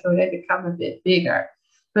gallop through, they become a bit bigger.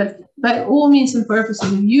 But by all means and purposes,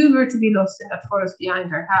 if you were to be lost in that forest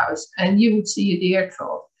behind our house and you would see a deer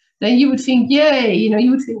trough, then you would think, yay,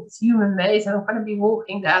 you would think it's human-made and I'm going to be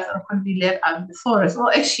walking that and I'm going to be led out of the forest.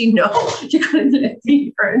 Well, actually, no, you're going to be led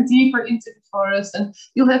deeper and deeper into the forest, and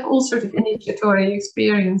you'll have all sorts of initiatory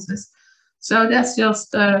experiences. So that's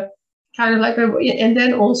just kind of like, and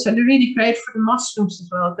then also they're really great for the mushrooms as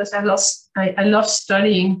well, because I love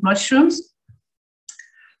studying mushrooms.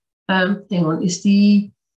 Hang on, is the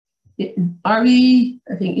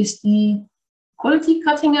quality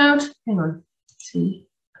cutting out? Hang on, let's see.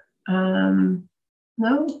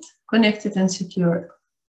 No, connected and secure.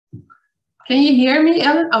 Can you hear me,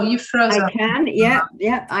 Ellen? Oh, you froze. I can, yeah,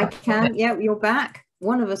 I can. Yeah, you're back.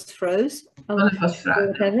 One of us froze. One of us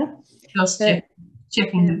froze. Just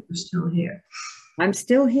checking that we're still here. I'm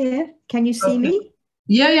still here. Can you see me?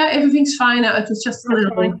 Yeah, everything's fine now. It was just a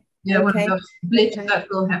little bit. Yeah, okay. One of those blips that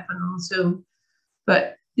will happen on Zoom.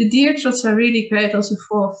 But the deer troughs are really great also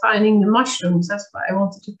for finding the mushrooms. That's why I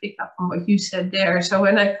wanted to pick up on what you said there. So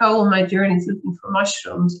when I go on my journeys looking for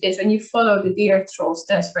mushrooms, is when you follow the deer troughs,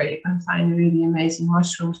 that's where you can find really amazing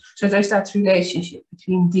mushrooms. So there's that relationship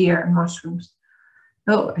between deer and mushrooms.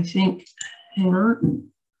 Oh, I think, hang on.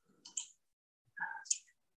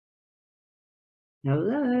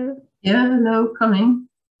 Hello. Yeah, hello, coming.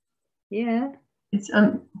 Yeah. It's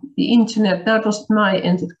on the internet. That was my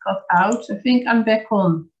end. It cut out. I think I'm back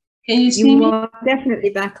on. Can you see me? You are definitely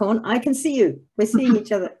back on. I can see you. We're seeing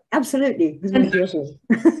each other. Absolutely.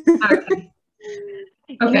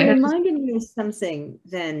 Okay. You reminded me of something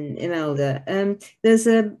then, Imelda. There's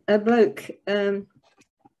a bloke,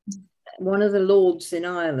 one of the lords in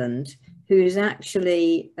Ireland, who's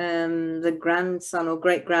actually the grandson or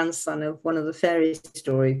great-grandson of one of the fairy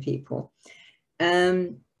story people.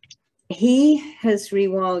 He has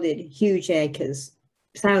rewilded huge acres,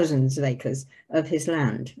 thousands of acres of his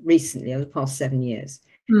land recently over the past 7 years.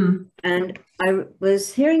 And I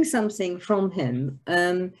was hearing something from him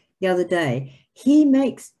the other day. He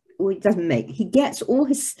gets all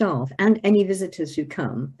his staff and any visitors who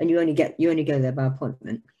come, and you only go there by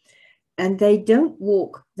appointment, and they don't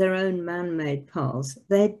walk their own man-made paths.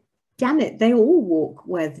 They all walk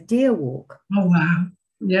where the deer walk. Oh wow.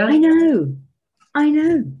 Yeah. I know.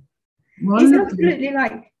 Wonderful. It's absolutely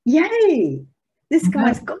like, yay, this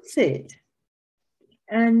guy's got it.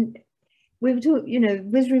 And we were talking, you know,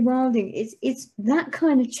 with rewilding, it's that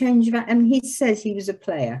kind of change of, I mean, he says he was a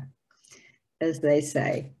player, as they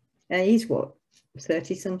say. He's what,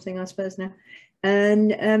 30 something, I suppose now.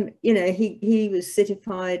 And you know, he was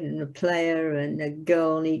citified and a player and a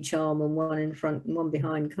girl on each arm and one in front and one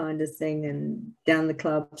behind kind of thing, and down the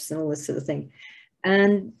clubs and all this sort of thing.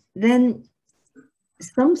 And then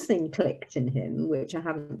something clicked in him, which I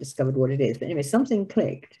haven't discovered what it is, but anyway, something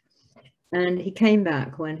clicked. And he came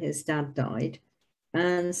back when his dad died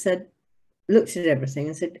and said, looked at everything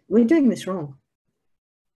and said, we're doing this wrong.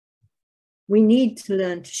 We need to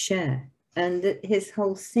learn to share. And that his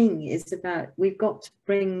whole thing is about, we've got to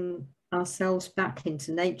bring ourselves back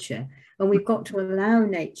into nature, and we've got to allow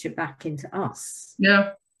nature back into us.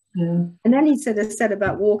 Yeah. Yeah. And then he said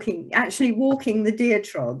about actually walking the deer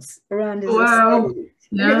trods around his Wow. estate.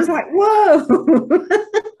 Yeah. And it was like, whoa,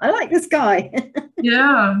 I like this guy.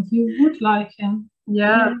 Yeah, you would like him.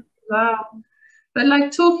 Yeah. Wow. But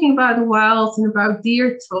like talking about the wild and about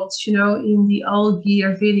deer trots, you know, in the old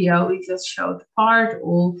gear video, we just showed part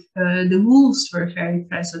of the wolves were very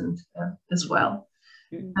present as well.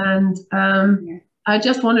 And I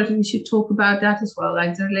just wondered if we should talk about that as well,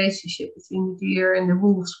 like the relationship between the deer and the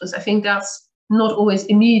wolves, because I think that's not always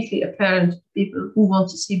immediately apparent to people who want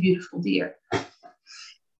to see beautiful deer.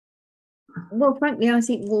 Well, frankly, I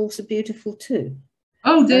think wolves are beautiful too.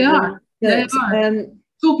 Oh, they are. They are.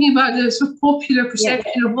 Talking about the sort of popular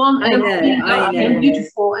perception of one animal being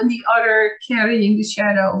beautiful and the other carrying the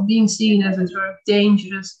shadow of being seen as a sort of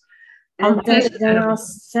dangerous. And they are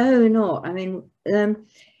so not. I mean,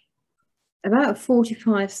 about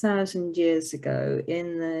 45,000 years ago,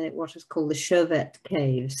 in what is called the Chauvet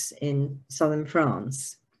Caves in southern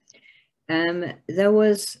France, there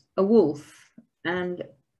was a wolf and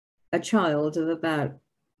a child of about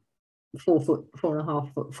 4 foot,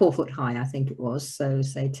 4.5 foot, 4 foot high, I think it was, so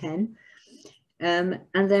say 10. And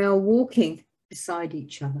they are walking beside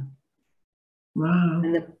each other. Wow.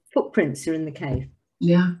 And the footprints are in the cave.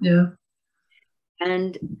 Yeah, yeah.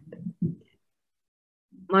 And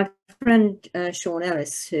my friend Sean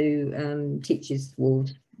Ellis, who teaches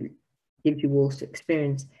wolves, gives you wolves to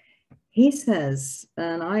experience, he says,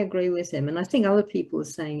 and I agree with him, and I think other people are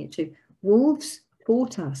saying it too, wolves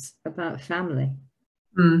taught us about family.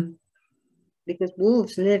 Mm. Because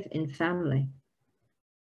wolves live in family.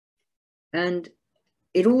 And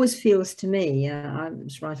it always feels to me, I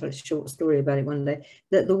was writing a short story about it one day,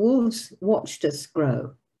 that the wolves watched us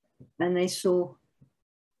grow and they saw,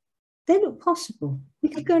 they look possible. We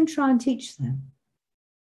could go and try and teach them.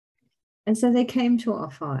 And so they came to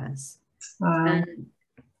our fires. Wow. And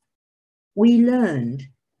we learned,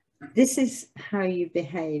 this is how you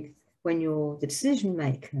behave when you're the decision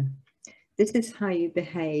maker. This is how you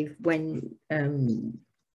behave when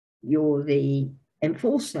you're the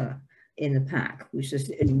enforcer in the pack, which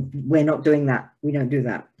is, we're not doing that. We don't do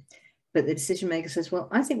that. But the decision maker says, well,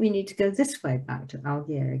 I think we need to go this way back to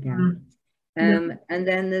Algier again. And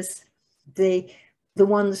then there's the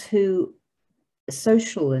ones who are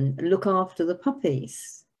social and look after the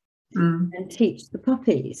puppies and teach the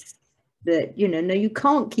puppies that, you know, no, you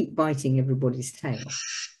can't keep biting everybody's tail.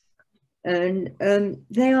 And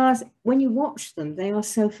they are, when you watch them, they are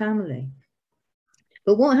so family.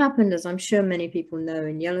 But what happened, as I'm sure many people know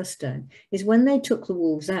in Yellowstone, is when they took the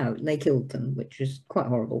wolves out and they killed them, which was quite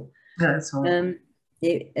horrible. Yeah, it's horrible.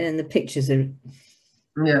 And the pictures are,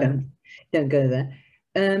 don't go there.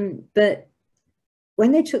 But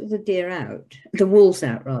when they took the deer out, the wolves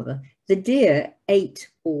out rather, the deer ate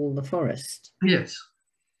all the forest. Yes.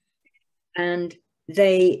 And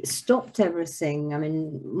they stopped everything. I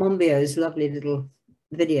mean, Monbiot's lovely little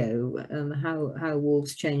video, how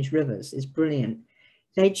wolves change rivers, is brilliant.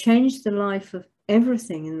 They changed the life of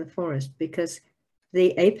everything in the forest because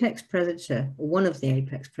the apex predator, or one of the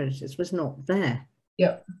apex predators, was not there.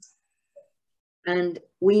 Yeah. And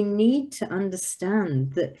we need to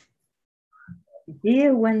understand that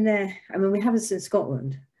deer, when they're, I mean, we have this in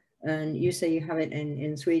Scotland, and you say you have it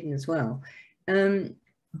in Sweden as well.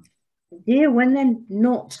 Deer, when they're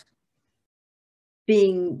not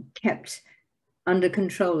being kept under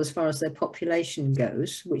control as far as their population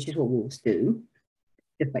goes, which is what wolves do,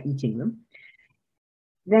 just by eating them,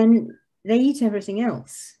 then they eat everything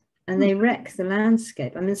else and they wreck the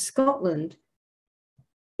landscape. I mean, Scotland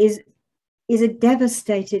is a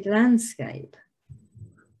devastated landscape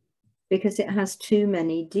because it has too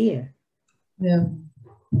many deer. Yeah.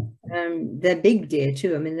 They're big deer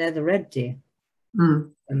too. I mean, they're the red deer.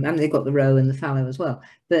 I mean, they've got the roe and the fallow as well.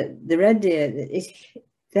 But the red deer,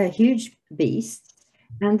 they're huge beasts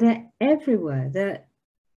and they're everywhere. They're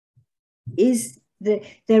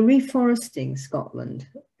reforesting Scotland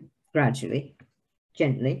gradually,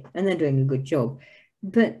 gently, and they're doing a good job.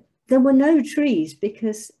 But there were no trees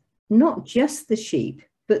because not just the sheep,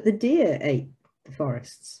 but the deer ate the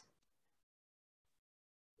forests.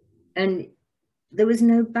 And there was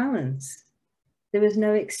no balance. There was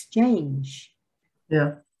no exchange.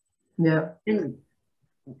 Yeah. Yeah. And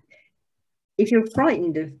if you're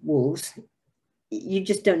frightened of wolves, you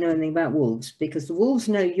just don't know anything about wolves, because the wolves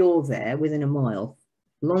know you're there within a mile,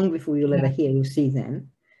 long before you'll ever hear or see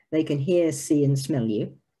them. They can hear, see, and smell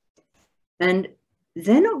you. And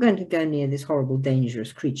they're not going to go near this horrible,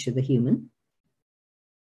 dangerous creature, the human.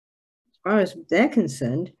 As far as they're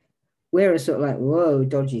concerned, we're a sort of like, whoa,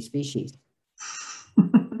 dodgy species.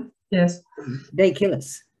 Yes. They kill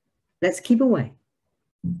us. Let's keep away.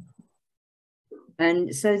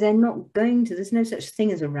 And so they're not going to, there's no such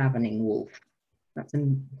thing as a ravening wolf. That's,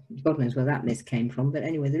 God knows where that myth came from. But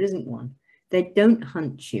anyway, there isn't one. They don't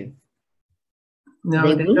hunt you.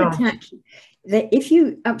 No, they will don't. attack you. If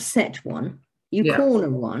you upset one, you corner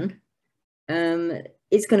one,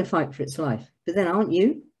 it's going to fight for its life. But then aren't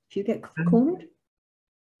you? If you get cornered,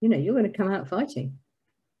 you know, you're going to come out fighting.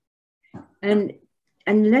 And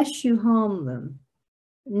unless you harm them,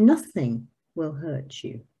 nothing will hurt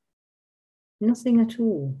you. Nothing at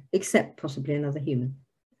all, except possibly another human,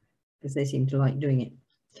 because they seem to like doing it.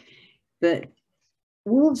 But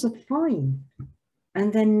wolves are fine,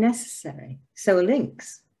 and they're necessary. So are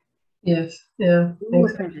lynx. Yes, yeah. All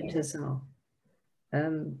the predators are.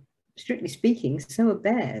 Strictly speaking, so are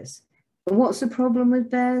bears. And what's the problem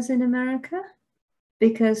with bears in America?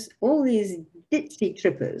 Because all these ditzy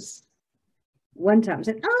trippers went up and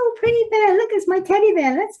said, "Oh, pretty bear, look, it's my teddy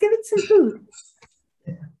bear. Let's give it some food."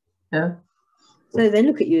 Yeah. So they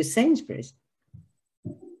look at you as Sainsbury's.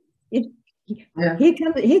 Yeah.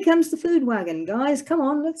 Here comes the food wagon, guys. Come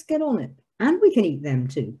on, let's get on it. And we can eat them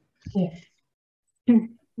too. Yeah.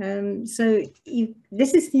 So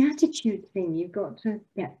this is the attitude thing. You've got to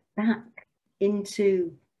get back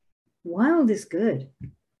into wild is good.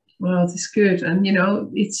 Well, it is good. And, you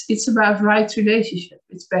know, it's about right relationship.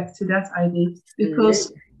 It's back to that idea.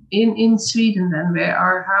 Because in Sweden, then, where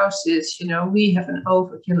our house is, you know, we have an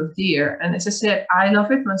overkill of deer. And as I said, I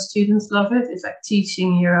love it. My students love it. It's like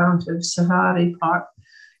teaching you around the safari park.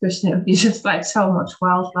 Because, you know, you just like so much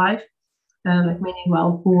wildlife. Like many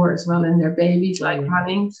wild boar as well, and their babies like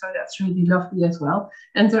running. So that's really lovely as well.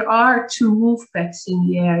 And there are 2 wolf packs in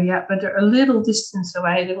the area, but they're a little distance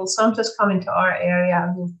away. They will sometimes come into our area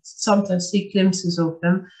and we'll sometimes see glimpses of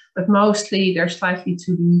them, but mostly they're slightly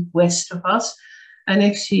to the west of us. And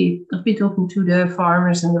actually, I've been talking to the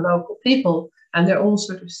farmers and the local people, and they're all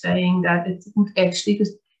sort of saying that it didn't actually, because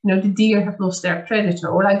you know, the deer have lost their predator,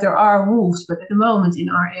 or like there are wolves, but at the moment in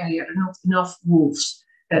our area, there are not enough wolves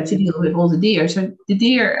to deal with all the deer. So the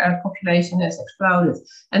deer population has exploded,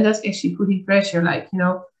 and that's actually putting pressure, like, you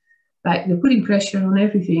know, like they're putting pressure on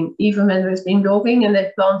everything. Even when there's been logging and they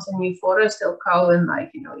plant a new forest, they'll go and,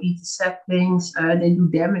 like, you know, eat the saplings. They do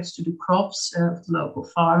damage to the crops of the local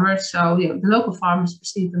farmers. So, you know, the local farmers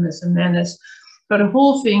perceive them as a menace. But the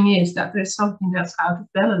whole thing is that there's something that's out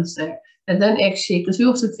of balance there. And then actually, because we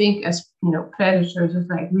also think as, you know, predators as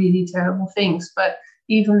like really terrible things, but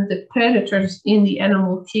even the predators in the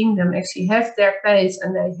animal kingdom actually have their place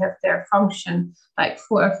and they have their function. Like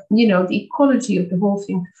for, you know, the ecology of the whole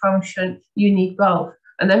thing to function, you need both.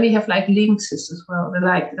 And then we have like lynxes as well. They're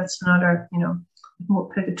like, that's another, you know, more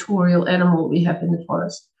predatorial animal we have in the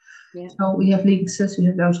forest. Yeah. So we have lynxes, we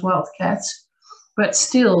have those wild cats, but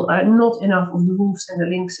still not enough of the wolves and the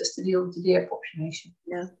lynxes to deal with the deer population.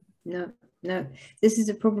 No. This is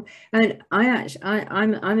a problem. And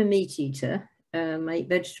I'm a meat eater. I eat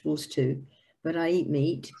vegetables too, but I eat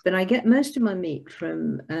meat. But I get most of my meat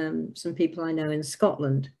from some people I know in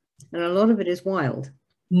Scotland, and a lot of it is wild.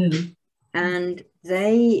 Mm. And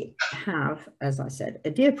they have, as I said,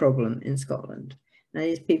 a deer problem in Scotland. Now,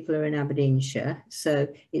 these people are in Aberdeenshire, so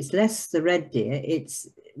it's less the red deer, it's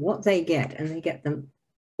what they get, and they get them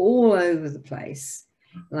all over the place,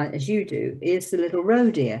 like as you do, is the little roe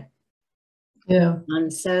deer. Yeah.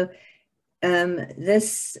 And so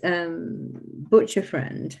this butcher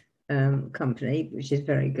friend company, which is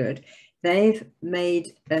very good, they've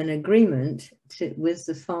made an agreement with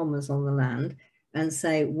the farmers on the land and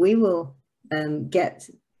say, we will get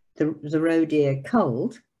the roe deer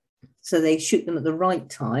culled. So they shoot them at the right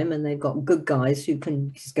time, and they've got good guys who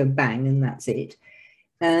can just go bang and that's it.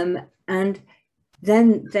 And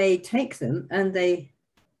then they take them and they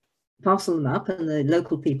parcel them up, and the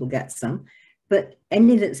local people get some. But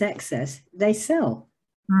any that's excess, they sell.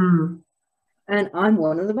 Mm. And I'm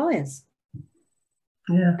one of the buyers.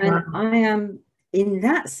 Yeah. And I am, in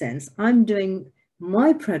that sense, I'm doing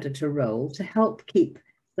my predator role to help keep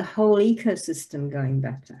the whole ecosystem going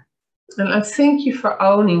better. And I thank you for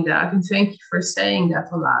owning that, and thank you for saying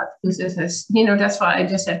that a lot. Because you know, that's why I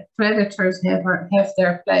just said predators have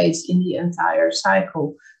their place in the entire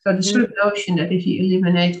cycle. So the sort of notion that if you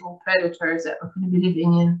eliminate all predators, that we're going to be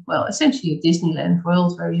living in, well, essentially a Disneyland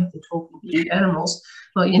world where you have the talking cute animals.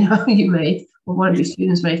 Well, you know, one of your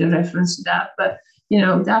students made a reference to that, but you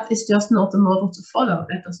know, that is just not the model to follow.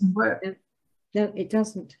 That doesn't work. No, it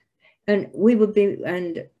doesn't. And we would be,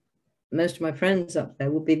 and most of my friends up there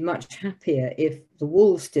would be much happier if the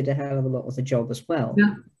wolves did a hell of a lot of the job as well.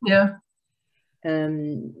 Yeah.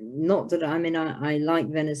 Not that, I mean, I like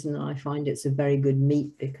venison, and I find it's a very good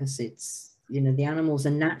meat because it's, you know, the animals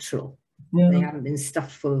are natural. Yeah. They haven't been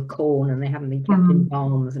stuffed full of corn, and they haven't been kept in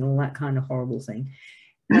barns and all that kind of horrible thing.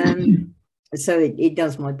 So it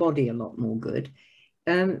does my body a lot more good.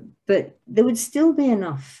 But there would still be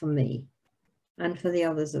enough for me and for the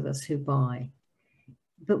others of us who buy.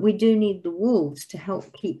 But we do need the wolves to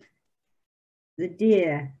help keep the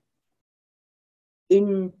deer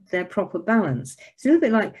in their proper balance. It's a little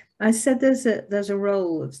bit like I said, there's a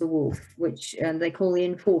role of the wolf, which they call the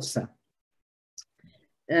enforcer.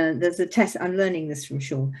 There's a test, I'm learning this from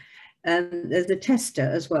Sean. There's a tester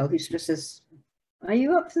as well who sort of says, are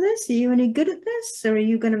you up for this? Are you any good at this? Or are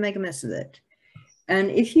you going to make a mess of it?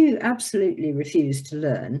 And if you absolutely refuse to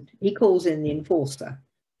learn, he calls in the enforcer.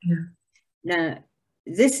 Yeah. Now,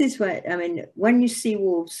 this is where, I mean, when you see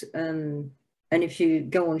wolves, and if you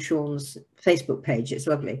go on Sean's Facebook page, it's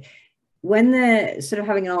lovely. When they're sort of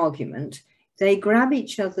having an argument, they grab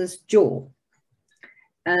each other's jaw.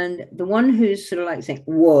 And the one who's sort of like saying,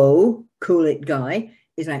 whoa, cool it guy,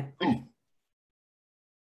 is like,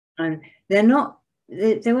 and they're not,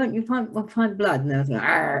 they won't, you find blood, and they're like,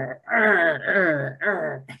 arr, arr, arr,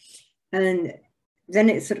 arr. And then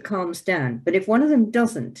it sort of calms down. But if one of them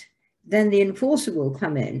doesn't, then the enforcer will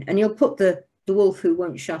come in, and you'll put the wolf who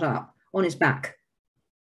won't shut up on his back.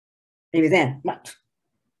 And he'll be there,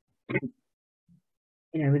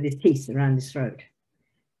 you know, with his teeth around his throat.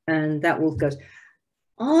 And that wolf goes,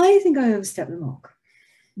 I think I overstepped the mark.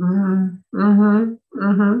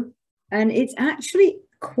 And it's actually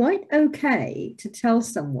quite okay to tell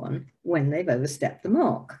someone when they've overstepped the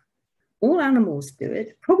mark. All animals do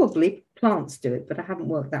it, probably plants do it, but I haven't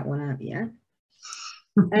worked that one out yet.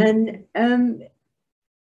 And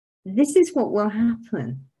this is what will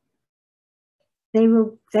happen. They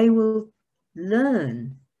will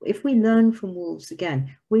learn. If we learn from wolves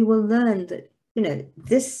again, we will learn that, you know,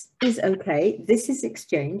 this is okay, this is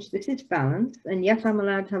exchange, this is balance, and yet I'm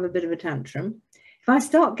allowed to have a bit of a tantrum. If I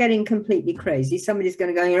start getting completely crazy, somebody's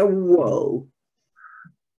going to go, you know, whoa,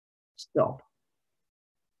 stop.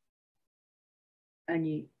 And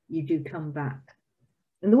you do come back.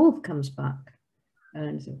 And the wolf comes back.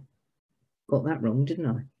 And so, got that wrong, didn't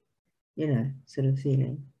I? You know, sort of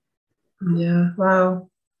feeling. Yeah, wow.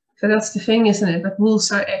 So that's the thing, isn't it? That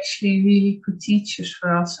wolves are actually really good teachers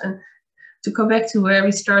for us. And to go back to where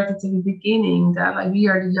we started at the beginning, that like we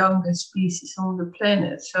are the youngest species on the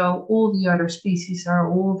planet. So all the other species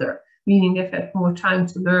are older, meaning they've had more time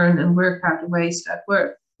to learn and work out the ways that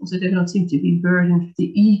work. Also, they don't seem to be burdened with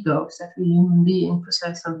the egos that we human beings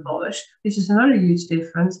possess and polish, which is another huge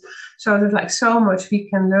difference. So there's like so much we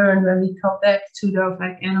can learn when we come back to those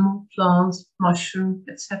like animal, plants, mushroom,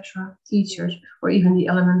 etc. teachers, or even the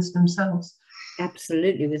elements themselves.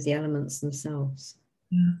 Absolutely, with the elements themselves.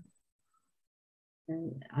 Yeah.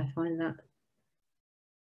 And I find that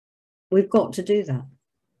we've got to do that.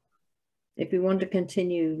 If we want to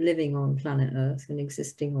continue living on planet Earth and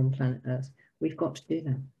existing on planet Earth, we've got to do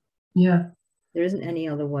that. Yeah. There isn't any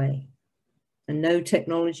other way. And no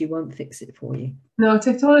technology won't fix it for you. No,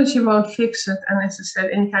 technology won't fix it. And as I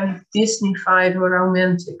said, any kind of Disney-fied or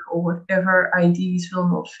romantic or whatever ideas will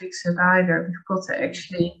not fix it either. We've got to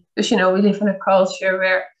actually, because, you know, we live in a culture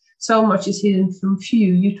where so much is hidden from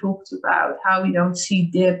view. You talked about how we don't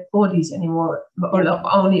see dead bodies anymore, or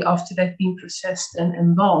only after they've been processed and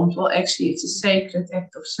embalmed. Well, actually, it's a sacred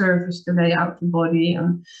act of service to lay out the body.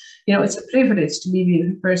 And, you know, it's a privilege to be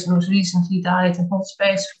with a person who's recently died and hold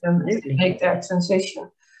space for them and to make that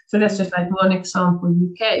transition. So that's just like one example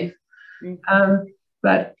you gave.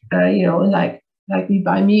 But, you know, like we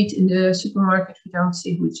buy meat in the supermarket, we don't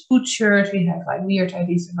see who it's butchered. We have like weird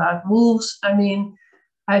ideas about wolves. I mean,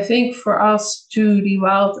 I think for us to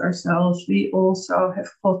rewild ourselves, we also have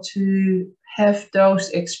got to have those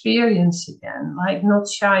experiences again, like not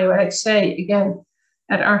shy away. Like say again,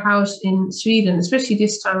 at our house in Sweden, especially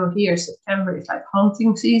this time of year, September is like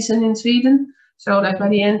hunting season in Sweden. So like by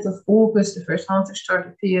the end of August, the first hunters start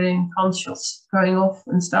appearing, conch shells going off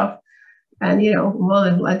and stuff. And,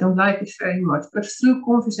 well, I don't like it very much. But through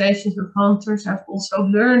conversations with hunters, I've also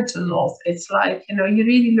learned a lot. It's like, you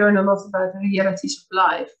really learn a lot about the realities of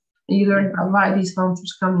life. And you learn about why these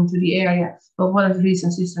hunters come into the area. But one of the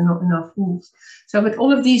reasons is there are not enough wolves. So with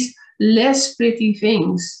all of these less pretty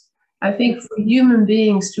things, I think for human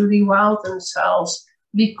beings to rewild themselves,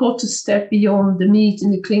 we got to step beyond the meat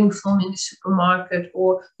in the cling film in the supermarket,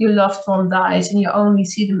 or your loved one dies and you only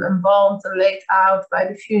see them embalmed and laid out by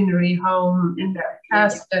the funerary home in their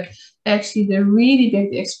casket. Actually, the really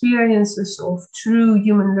big experiences of true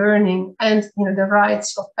human learning and the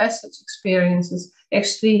rites of passage experiences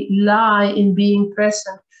actually lie in being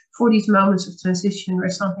present for these moments of transition where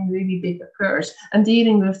something really big occurs, and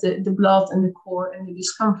dealing with the blood and the core and the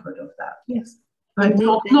discomfort of that. Yes. Right?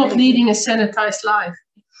 Not leading a sanitized life.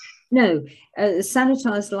 No,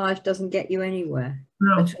 sanitized life doesn't get you anywhere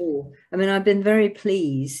at all. I mean, I've been very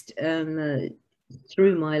pleased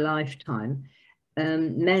through my lifetime.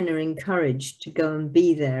 Men are encouraged to go and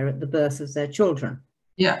be there at the birth of their children.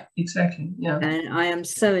 Yeah, exactly. Yeah. And I am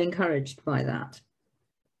so encouraged by that.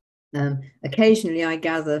 Occasionally I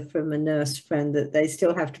gather from a nurse friend that they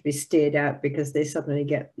still have to be steered out because they suddenly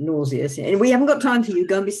get nauseous. And we haven't got time for you,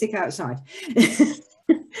 go and be sick outside.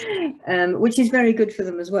 Which is very good for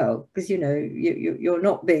them as well, because you're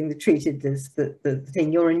not being treated as the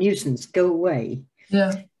thing, you're a nuisance, go away.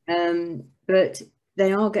 Yeah. But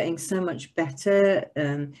they are getting so much better.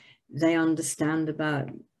 They understand about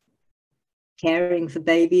caring for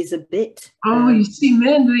babies a bit. Oh, you see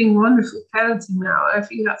men doing wonderful parenting now. I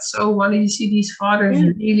think that's so wonderful. You see these fathers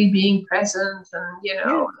really being present, and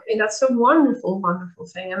I mean, that's a wonderful, wonderful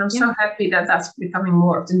thing. And I'm so happy that that's becoming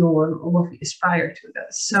more of the norm, or what we aspire to.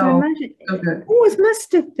 That's so good. Always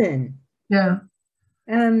must have been. Yeah.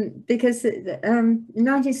 Because in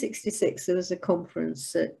 1966 there was a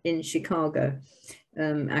conference in Chicago.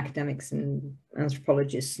 Academics and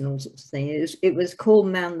anthropologists and all sorts of things. It was called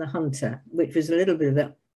Man the Hunter, which was a little bit of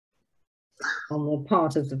that on the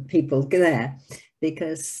part of the people there,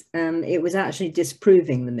 because it was actually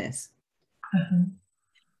disproving the myth.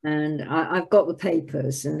 And I've got the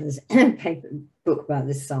papers, and there's a book about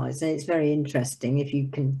this size, and it's very interesting if you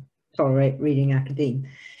can tolerate reading academe.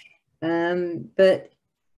 But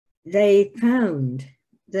they found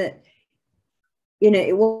that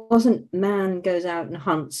it wasn't man goes out and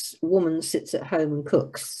hunts, woman sits at home and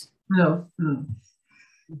cooks. No.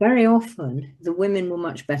 Very often, the women were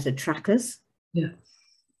much better trackers. Yeah.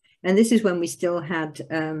 And this is when we still had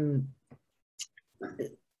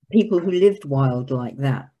people who lived wild like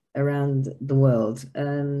that around the world. Back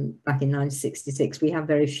in 1966, we have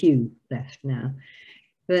very few left now.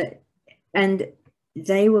 And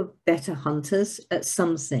they were better hunters at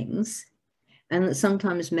some things. And that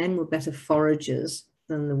sometimes men were better foragers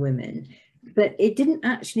than the women. But it didn't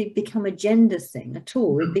actually become a gender thing at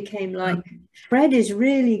all. It became like, Fred is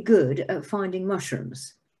really good at finding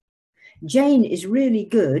mushrooms. Jane is really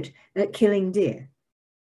good at killing deer.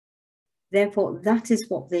 Therefore, that is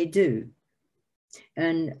what they do.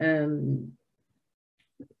 And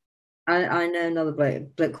I know another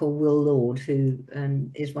bloke called Will Lord, who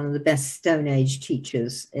is one of the best Stone Age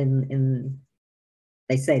teachers in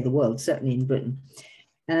they say the world, certainly in Britain.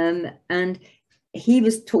 And he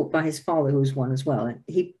was taught by his father, who was one as well. And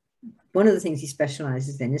one of the things he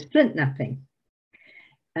specializes in is flint knapping.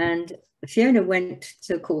 And Fiona went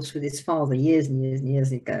to a course with his father years and years and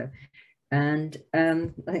years ago. And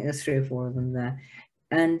I think there's 3 or 4 of them there.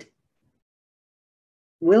 And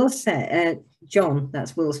Will said, John,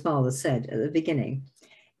 that's Will's father, said at the beginning,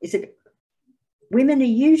 he said, women are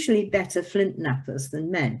usually better flint knappers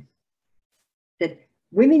than men. That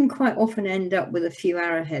women quite often end up with a few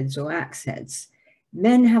arrowheads or axe heads.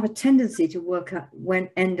 Men have a tendency to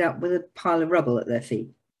end up with a pile of rubble at their feet.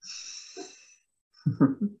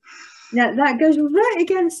 Now that goes right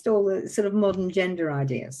against all the sort of modern gender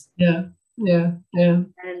ideas. Yeah.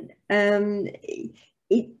 And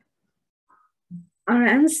our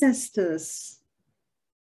ancestors,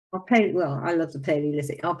 I love the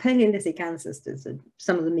Paleolithic. Our Paleolithic ancestors, and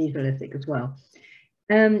some of the Mesolithic as well.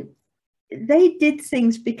 They did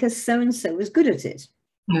things because so-and-so was good at it.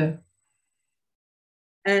 Yeah.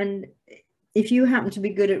 And if you happen to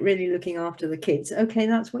be good at really looking after the kids, okay,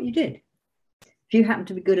 that's what you did. If you happen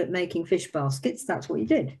to be good at making fish baskets, that's what you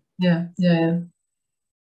did. Yeah.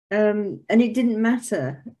 And it didn't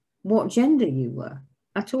matter what gender you were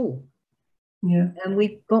at all. Yeah. And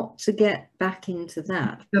we've got to get back into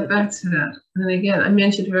that. Go back to that. And again, I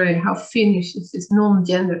mentioned earlier how Finnish is this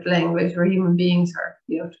non-gendered language where human beings are,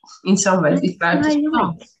 in some ways described as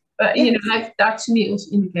plants. But like that to me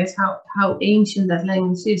also indicates how ancient that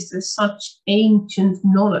language is. There's such ancient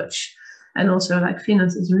knowledge And also like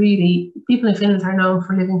Finland is really, people in Finland are known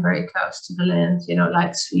for living very close to the land, you know,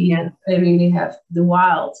 like Sweden, they really have the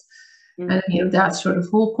wild. And you know, that sort of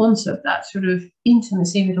whole concept, that sort of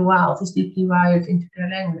intimacy with the wild is deeply wired into their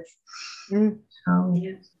language. So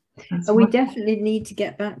and we definitely need to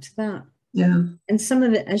get back to that. Yeah. And some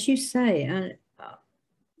of it, as you say,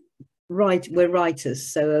 we're writers,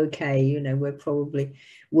 so okay, you know, we're probably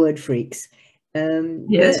word freaks.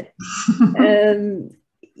 Yes. But,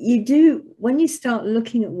 you do, when you start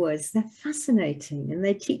looking at words, they're fascinating and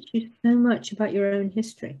they teach you so much about your own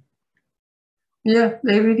history. Yeah,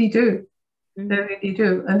 they really do. They really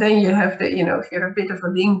do. And then you have the, you know, if you're a bit of a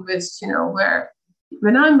linguist, you know, where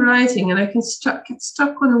when I'm writing and I can get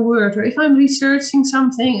stuck on a word, or if I'm researching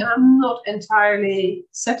something and I'm not entirely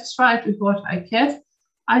satisfied with what I get,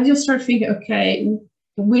 I just start thinking, okay,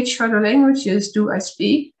 which other languages do I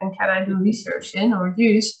speak and can I do research in or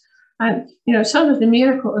use? And, you know, some of the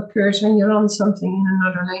miracle occurs when you run something in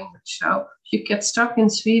another language. So if you get stuck in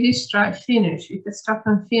Swedish, try Finnish. If you get stuck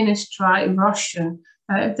in Finnish, try Russian.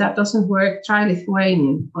 If that doesn't work, try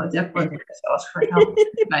Lithuanian. Well, at that point, I ask for help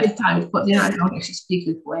by the time. But, you know, I don't actually speak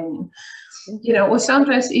Lithuanian. You know, or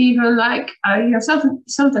sometimes even like, you know,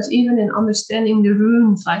 sometimes even in understanding the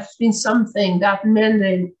runes, like it's been something that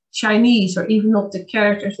Mandarin Chinese, or even not the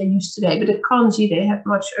characters they use today, but the kanji they had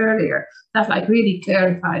much earlier, that like really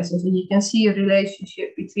clarifies it. And you can see a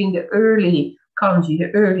relationship between the early kanji,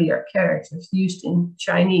 the earlier characters used in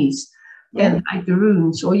Chinese, and like the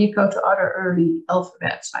runes. Or you go to other early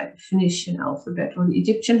alphabets, like the Phoenician alphabet or the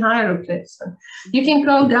Egyptian hieroglyphs. And you can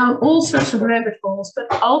go down all sorts of rabbit holes,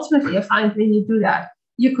 but ultimately I find when you do that,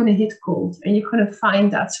 you're going to hit gold and you're going to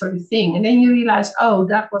find that sort of thing. And then you realize, oh,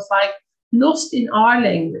 that was like lost in our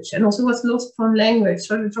language, and also what's lost from language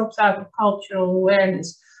sort of drops out of cultural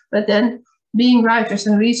awareness. But then being writers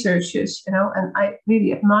and researchers, you know, and I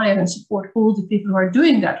really admire and support all the people who are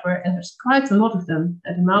doing that work, and there's quite a lot of them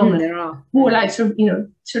at the moment, there are, who are like sort of, you know,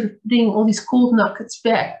 sort of bringing all these cold nuggets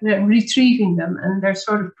back, they're retrieving them, and they're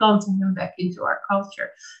sort of planting them back into our culture.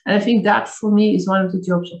 And I think that for me is one of the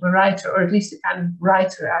jobs of a writer, or at least the kind of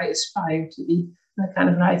writer I aspire to be, and the kind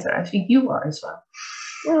of writer I think you are as well.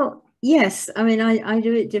 Well, yes, I mean, I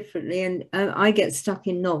do it differently, and I get stuck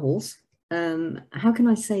in novels. How can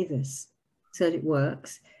I say this so that it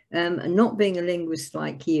works? And not being a linguist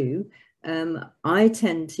like you, I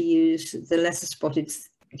tend to use the lesser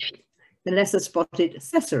spotted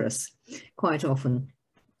thesaurus quite often,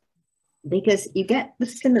 because you get the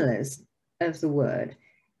similars of the word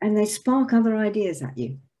and they spark other ideas at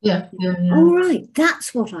you. Yeah. All right,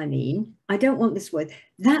 that's what I mean. I don't want this word.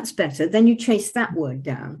 That's better. Then you chase that word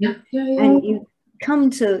down. And you come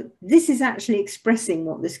to, this is actually expressing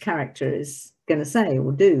what this character is going to say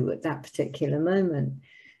or do at that particular moment.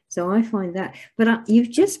 So I find that. But you've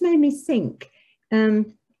just made me think,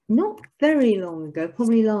 not very long ago,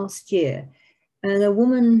 probably last year, a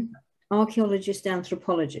woman, archaeologist,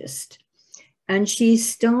 anthropologist, and she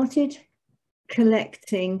started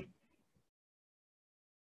collecting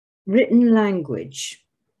written language,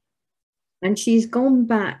 and she's gone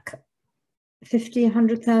back 50,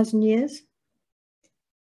 100,000 years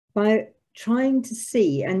by trying to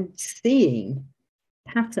see and seeing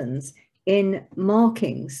patterns in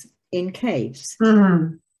markings in caves.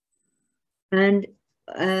 And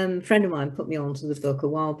a friend of mine put me onto the book a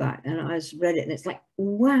while back, and I read it, and it's like,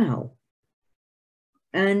 wow.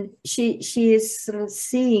 And she is sort of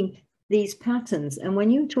seeing these patterns. And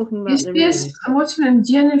when you're talking about the runes, what's her name?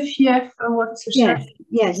 Genevieve, or what's her name?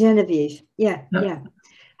 Yeah, Genevieve. Yeah.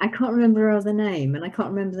 I can't remember her other name, and I can't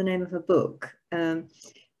remember the name of her book.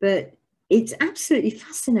 But it's absolutely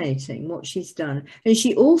fascinating what she's done. And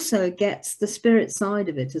she also gets the spirit side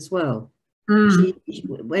of it as well.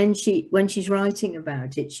 When she's writing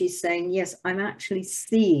about it, she's saying, yes, I'm actually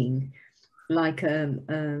seeing like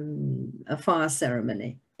a fire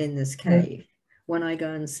ceremony in this cave when I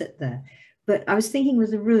go and sit there. But I was thinking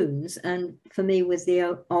with the runes, and for me with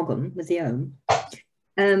the Ogham, with the Om,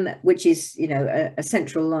 which is, you know, a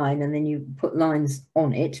central line, and then you put lines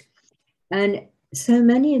on it. And so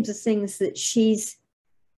many of the things that she's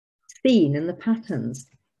seen and the patterns,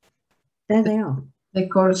 there they are. They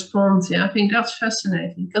correspond. Yeah, I think that's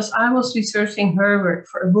fascinating, because I was researching her work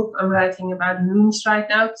for a book I'm writing about runes right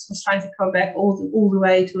now. So I was trying to go back all the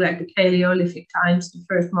way to like the Paleolithic times, the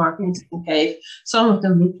first markings in cave. Some of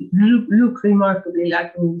them look remarkably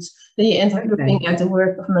like runes. Then you end up looking at the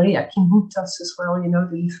work of Maria Kimbutas as well, you know,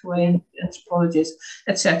 the Lithuanian anthropologist,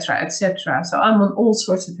 etc., etc. So I'm on all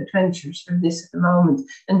sorts of adventures for this at the moment.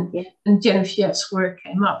 And Genevieve's work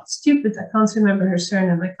came up. Stupid, I can't remember her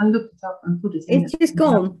surname. I can look it up and put it in. It's just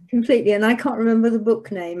gone completely, and I can't remember the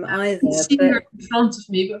book name either. I see her in front of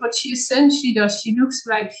me, but what she essentially does, she looks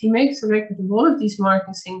like she makes a record of all of these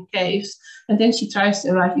markings in caves, and then she tries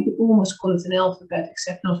to write, you could almost call it an alphabet,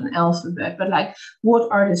 except not an alphabet, but like,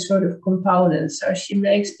 what are the sort of components? So she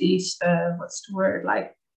makes these, what's the word,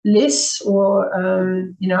 like lists,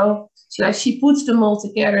 or, you know, she puts them all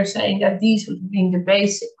together, saying that these would be the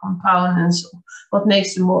basic components of what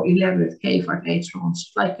makes the more elaborate cave art later on. So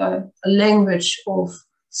like a language of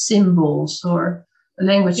symbols, or a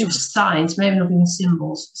language of signs, maybe not even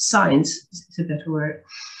symbols, signs is a better word.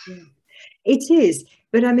 Yeah. It is,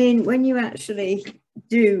 but I mean, when you actually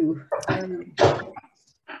do,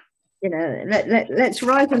 you know, let's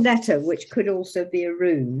write a letter, which could also be a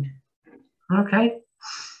rune. Okay.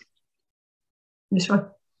 This one.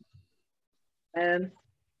 I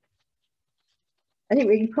think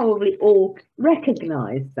we can probably all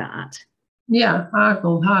recognise that. Yeah,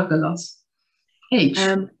 hagel, hagelas. H.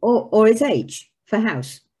 Or it's H for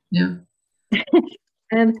house. Yeah.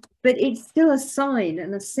 But it's still a sign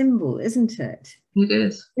and a symbol, isn't it? It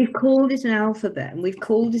is. We've called it an alphabet and we've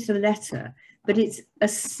called it a letter, but it's a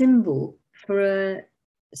symbol for a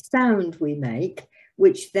sound we make,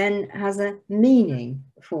 which then has a meaning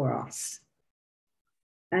for us.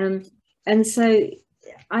 And so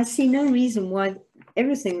I see no reason why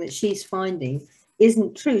everything that she's finding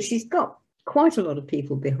isn't true. She's got quite a lot of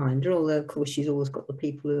people behind her, although of course she's always got the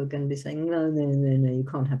people who are going to be saying, no, you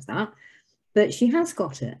can't have that. But she has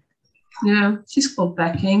got it. Yeah, she's got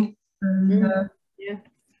backing. And,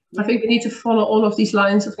 I think we need to follow all of these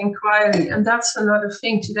lines of inquiry. And that's another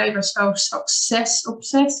thing. Today we're so success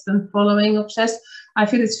obsessed and following obsessed. I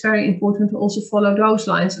feel it's very important to also follow those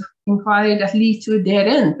lines of inquiry that lead to a dead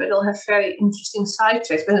end, but they'll have very interesting side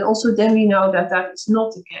tracks. But also then we know that that is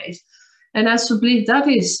not the case. And I also believe that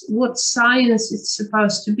is what science is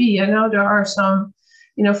supposed to be. I know there are some,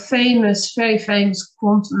 you know, very famous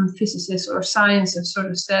quantum physicists or scientists sort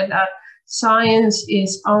of said that science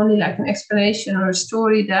is only like an explanation or a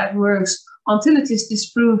story that works until it is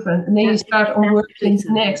disproven, and then you start on working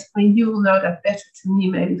next. I mean, you will know that better to me,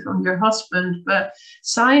 maybe from your husband, but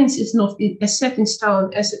science is not a set in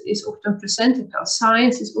stone as it is often presented as.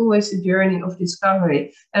 Science is always a journey of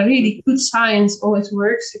discovery, and really good science always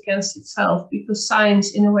works against itself, because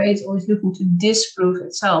science in a way is always looking to disprove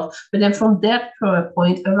itself, but then from that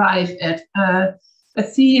point arrive at a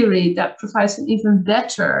theory that provides an even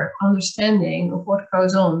better understanding of what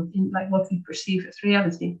goes on in like what we perceive as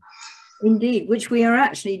reality. Indeed, which we are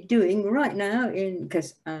actually doing right now,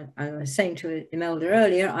 because I was saying to Imelda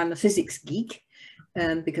earlier, I'm a physics geek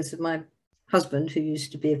because of my husband, who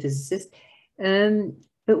used to be a physicist.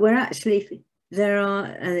 But we're actually,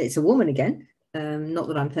 and it's a woman again, not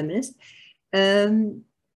that I'm feminist, that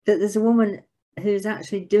there's a woman who's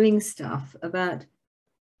actually doing stuff about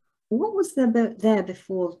what was there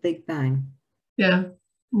before the Big Bang. Yeah,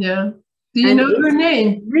 yeah. Do you know her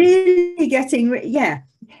name? Really getting,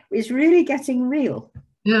 it's really getting real.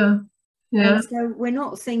 Yeah, yeah. And so we're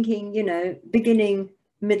not thinking, you know, beginning,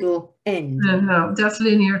 middle, end. No, that's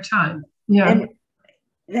linear time. Yeah. And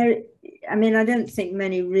there, I mean, I don't think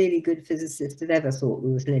many really good physicists have ever thought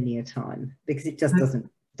there was linear time, because it just doesn't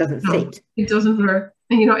fit. It doesn't work.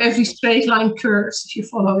 And, you know, every straight line curves if you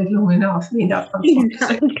follow it long enough. I mean, that's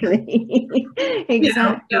exactly.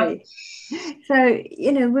 Exactly. Yeah. So,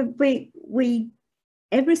 you know, we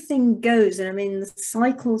everything goes, and I mean the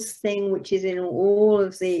cycles thing, which is in all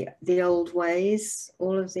of the old ways,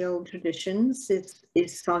 all of the old traditions,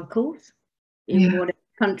 is cycles in whatever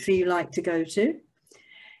country you like to go to.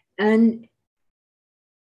 And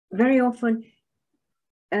very often,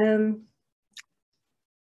 and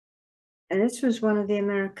this was one of the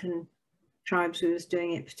American tribes who was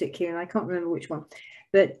doing it particularly, I can't remember which one,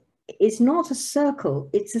 but it's not a circle,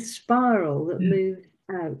 it's a spiral that moves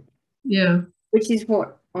out. Yeah. Which is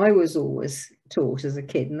what I was always taught as a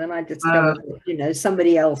kid. And then I discovered that, you know,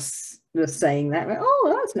 somebody else was saying that.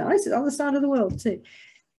 Oh, that's nice. It's on the side of the world too.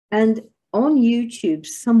 And on YouTube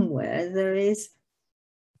somewhere, there is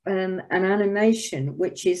an animation,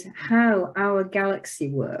 which is how our galaxy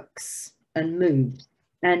works and moves.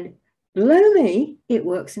 And below me, it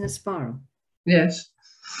works in a spiral. Yes.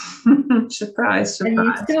 Surprise. And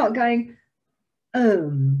you start going,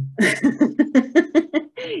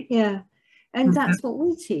 yeah. And that's what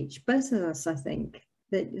we teach, both of us, I think,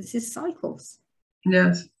 that this is cycles.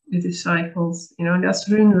 Yes, the cycles, you know, and that's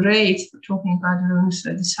rune rate. We're talking about the runes,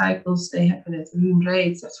 the cycles, they happen at rune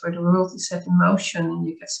rate. That's where the world is set in motion, and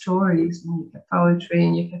you get stories, and you get poetry,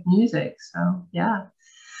 and you get music. So, yeah.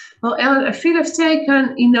 Well, Ellen, I feel I've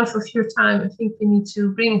taken enough of your time. I think we need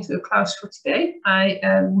to bring it to a close for today. I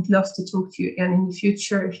would love to talk to you again in the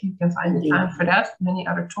future if you can find the time for that. Many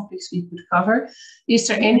other topics we could cover. Is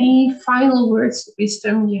there any final words of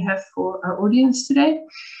wisdom you have for our audience today?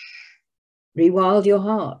 Rewild your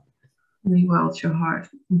heart. Rewild your heart.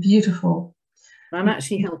 Beautiful. I'm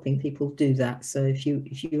actually helping people do that. So if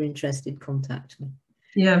you're interested, contact me.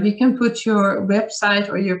 Yeah, we can put your website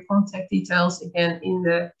or your contact details again in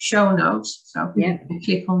the show notes. So you can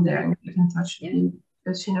click on there and get in touch with you.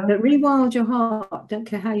 Because, you know, but rewild your heart. Don't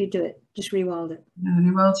care how you do it. Just rewild it.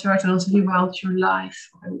 Rewild your heart, and also rewild your life,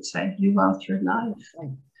 I would say. Rewild your life.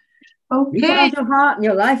 Okay. Rewild your heart and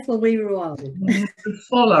your life will be rewilded. To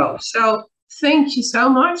follow. So thank you so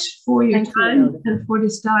much for your time and for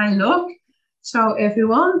this dialogue. So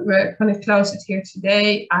everyone, we're going to close it here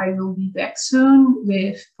today. I will be back soon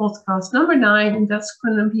with podcast number 9, and that's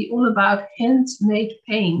going to be all about handmade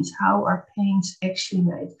paints. How are paints actually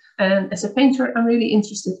made? And as a painter, I'm really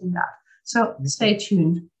interested in that. So stay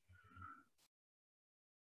tuned.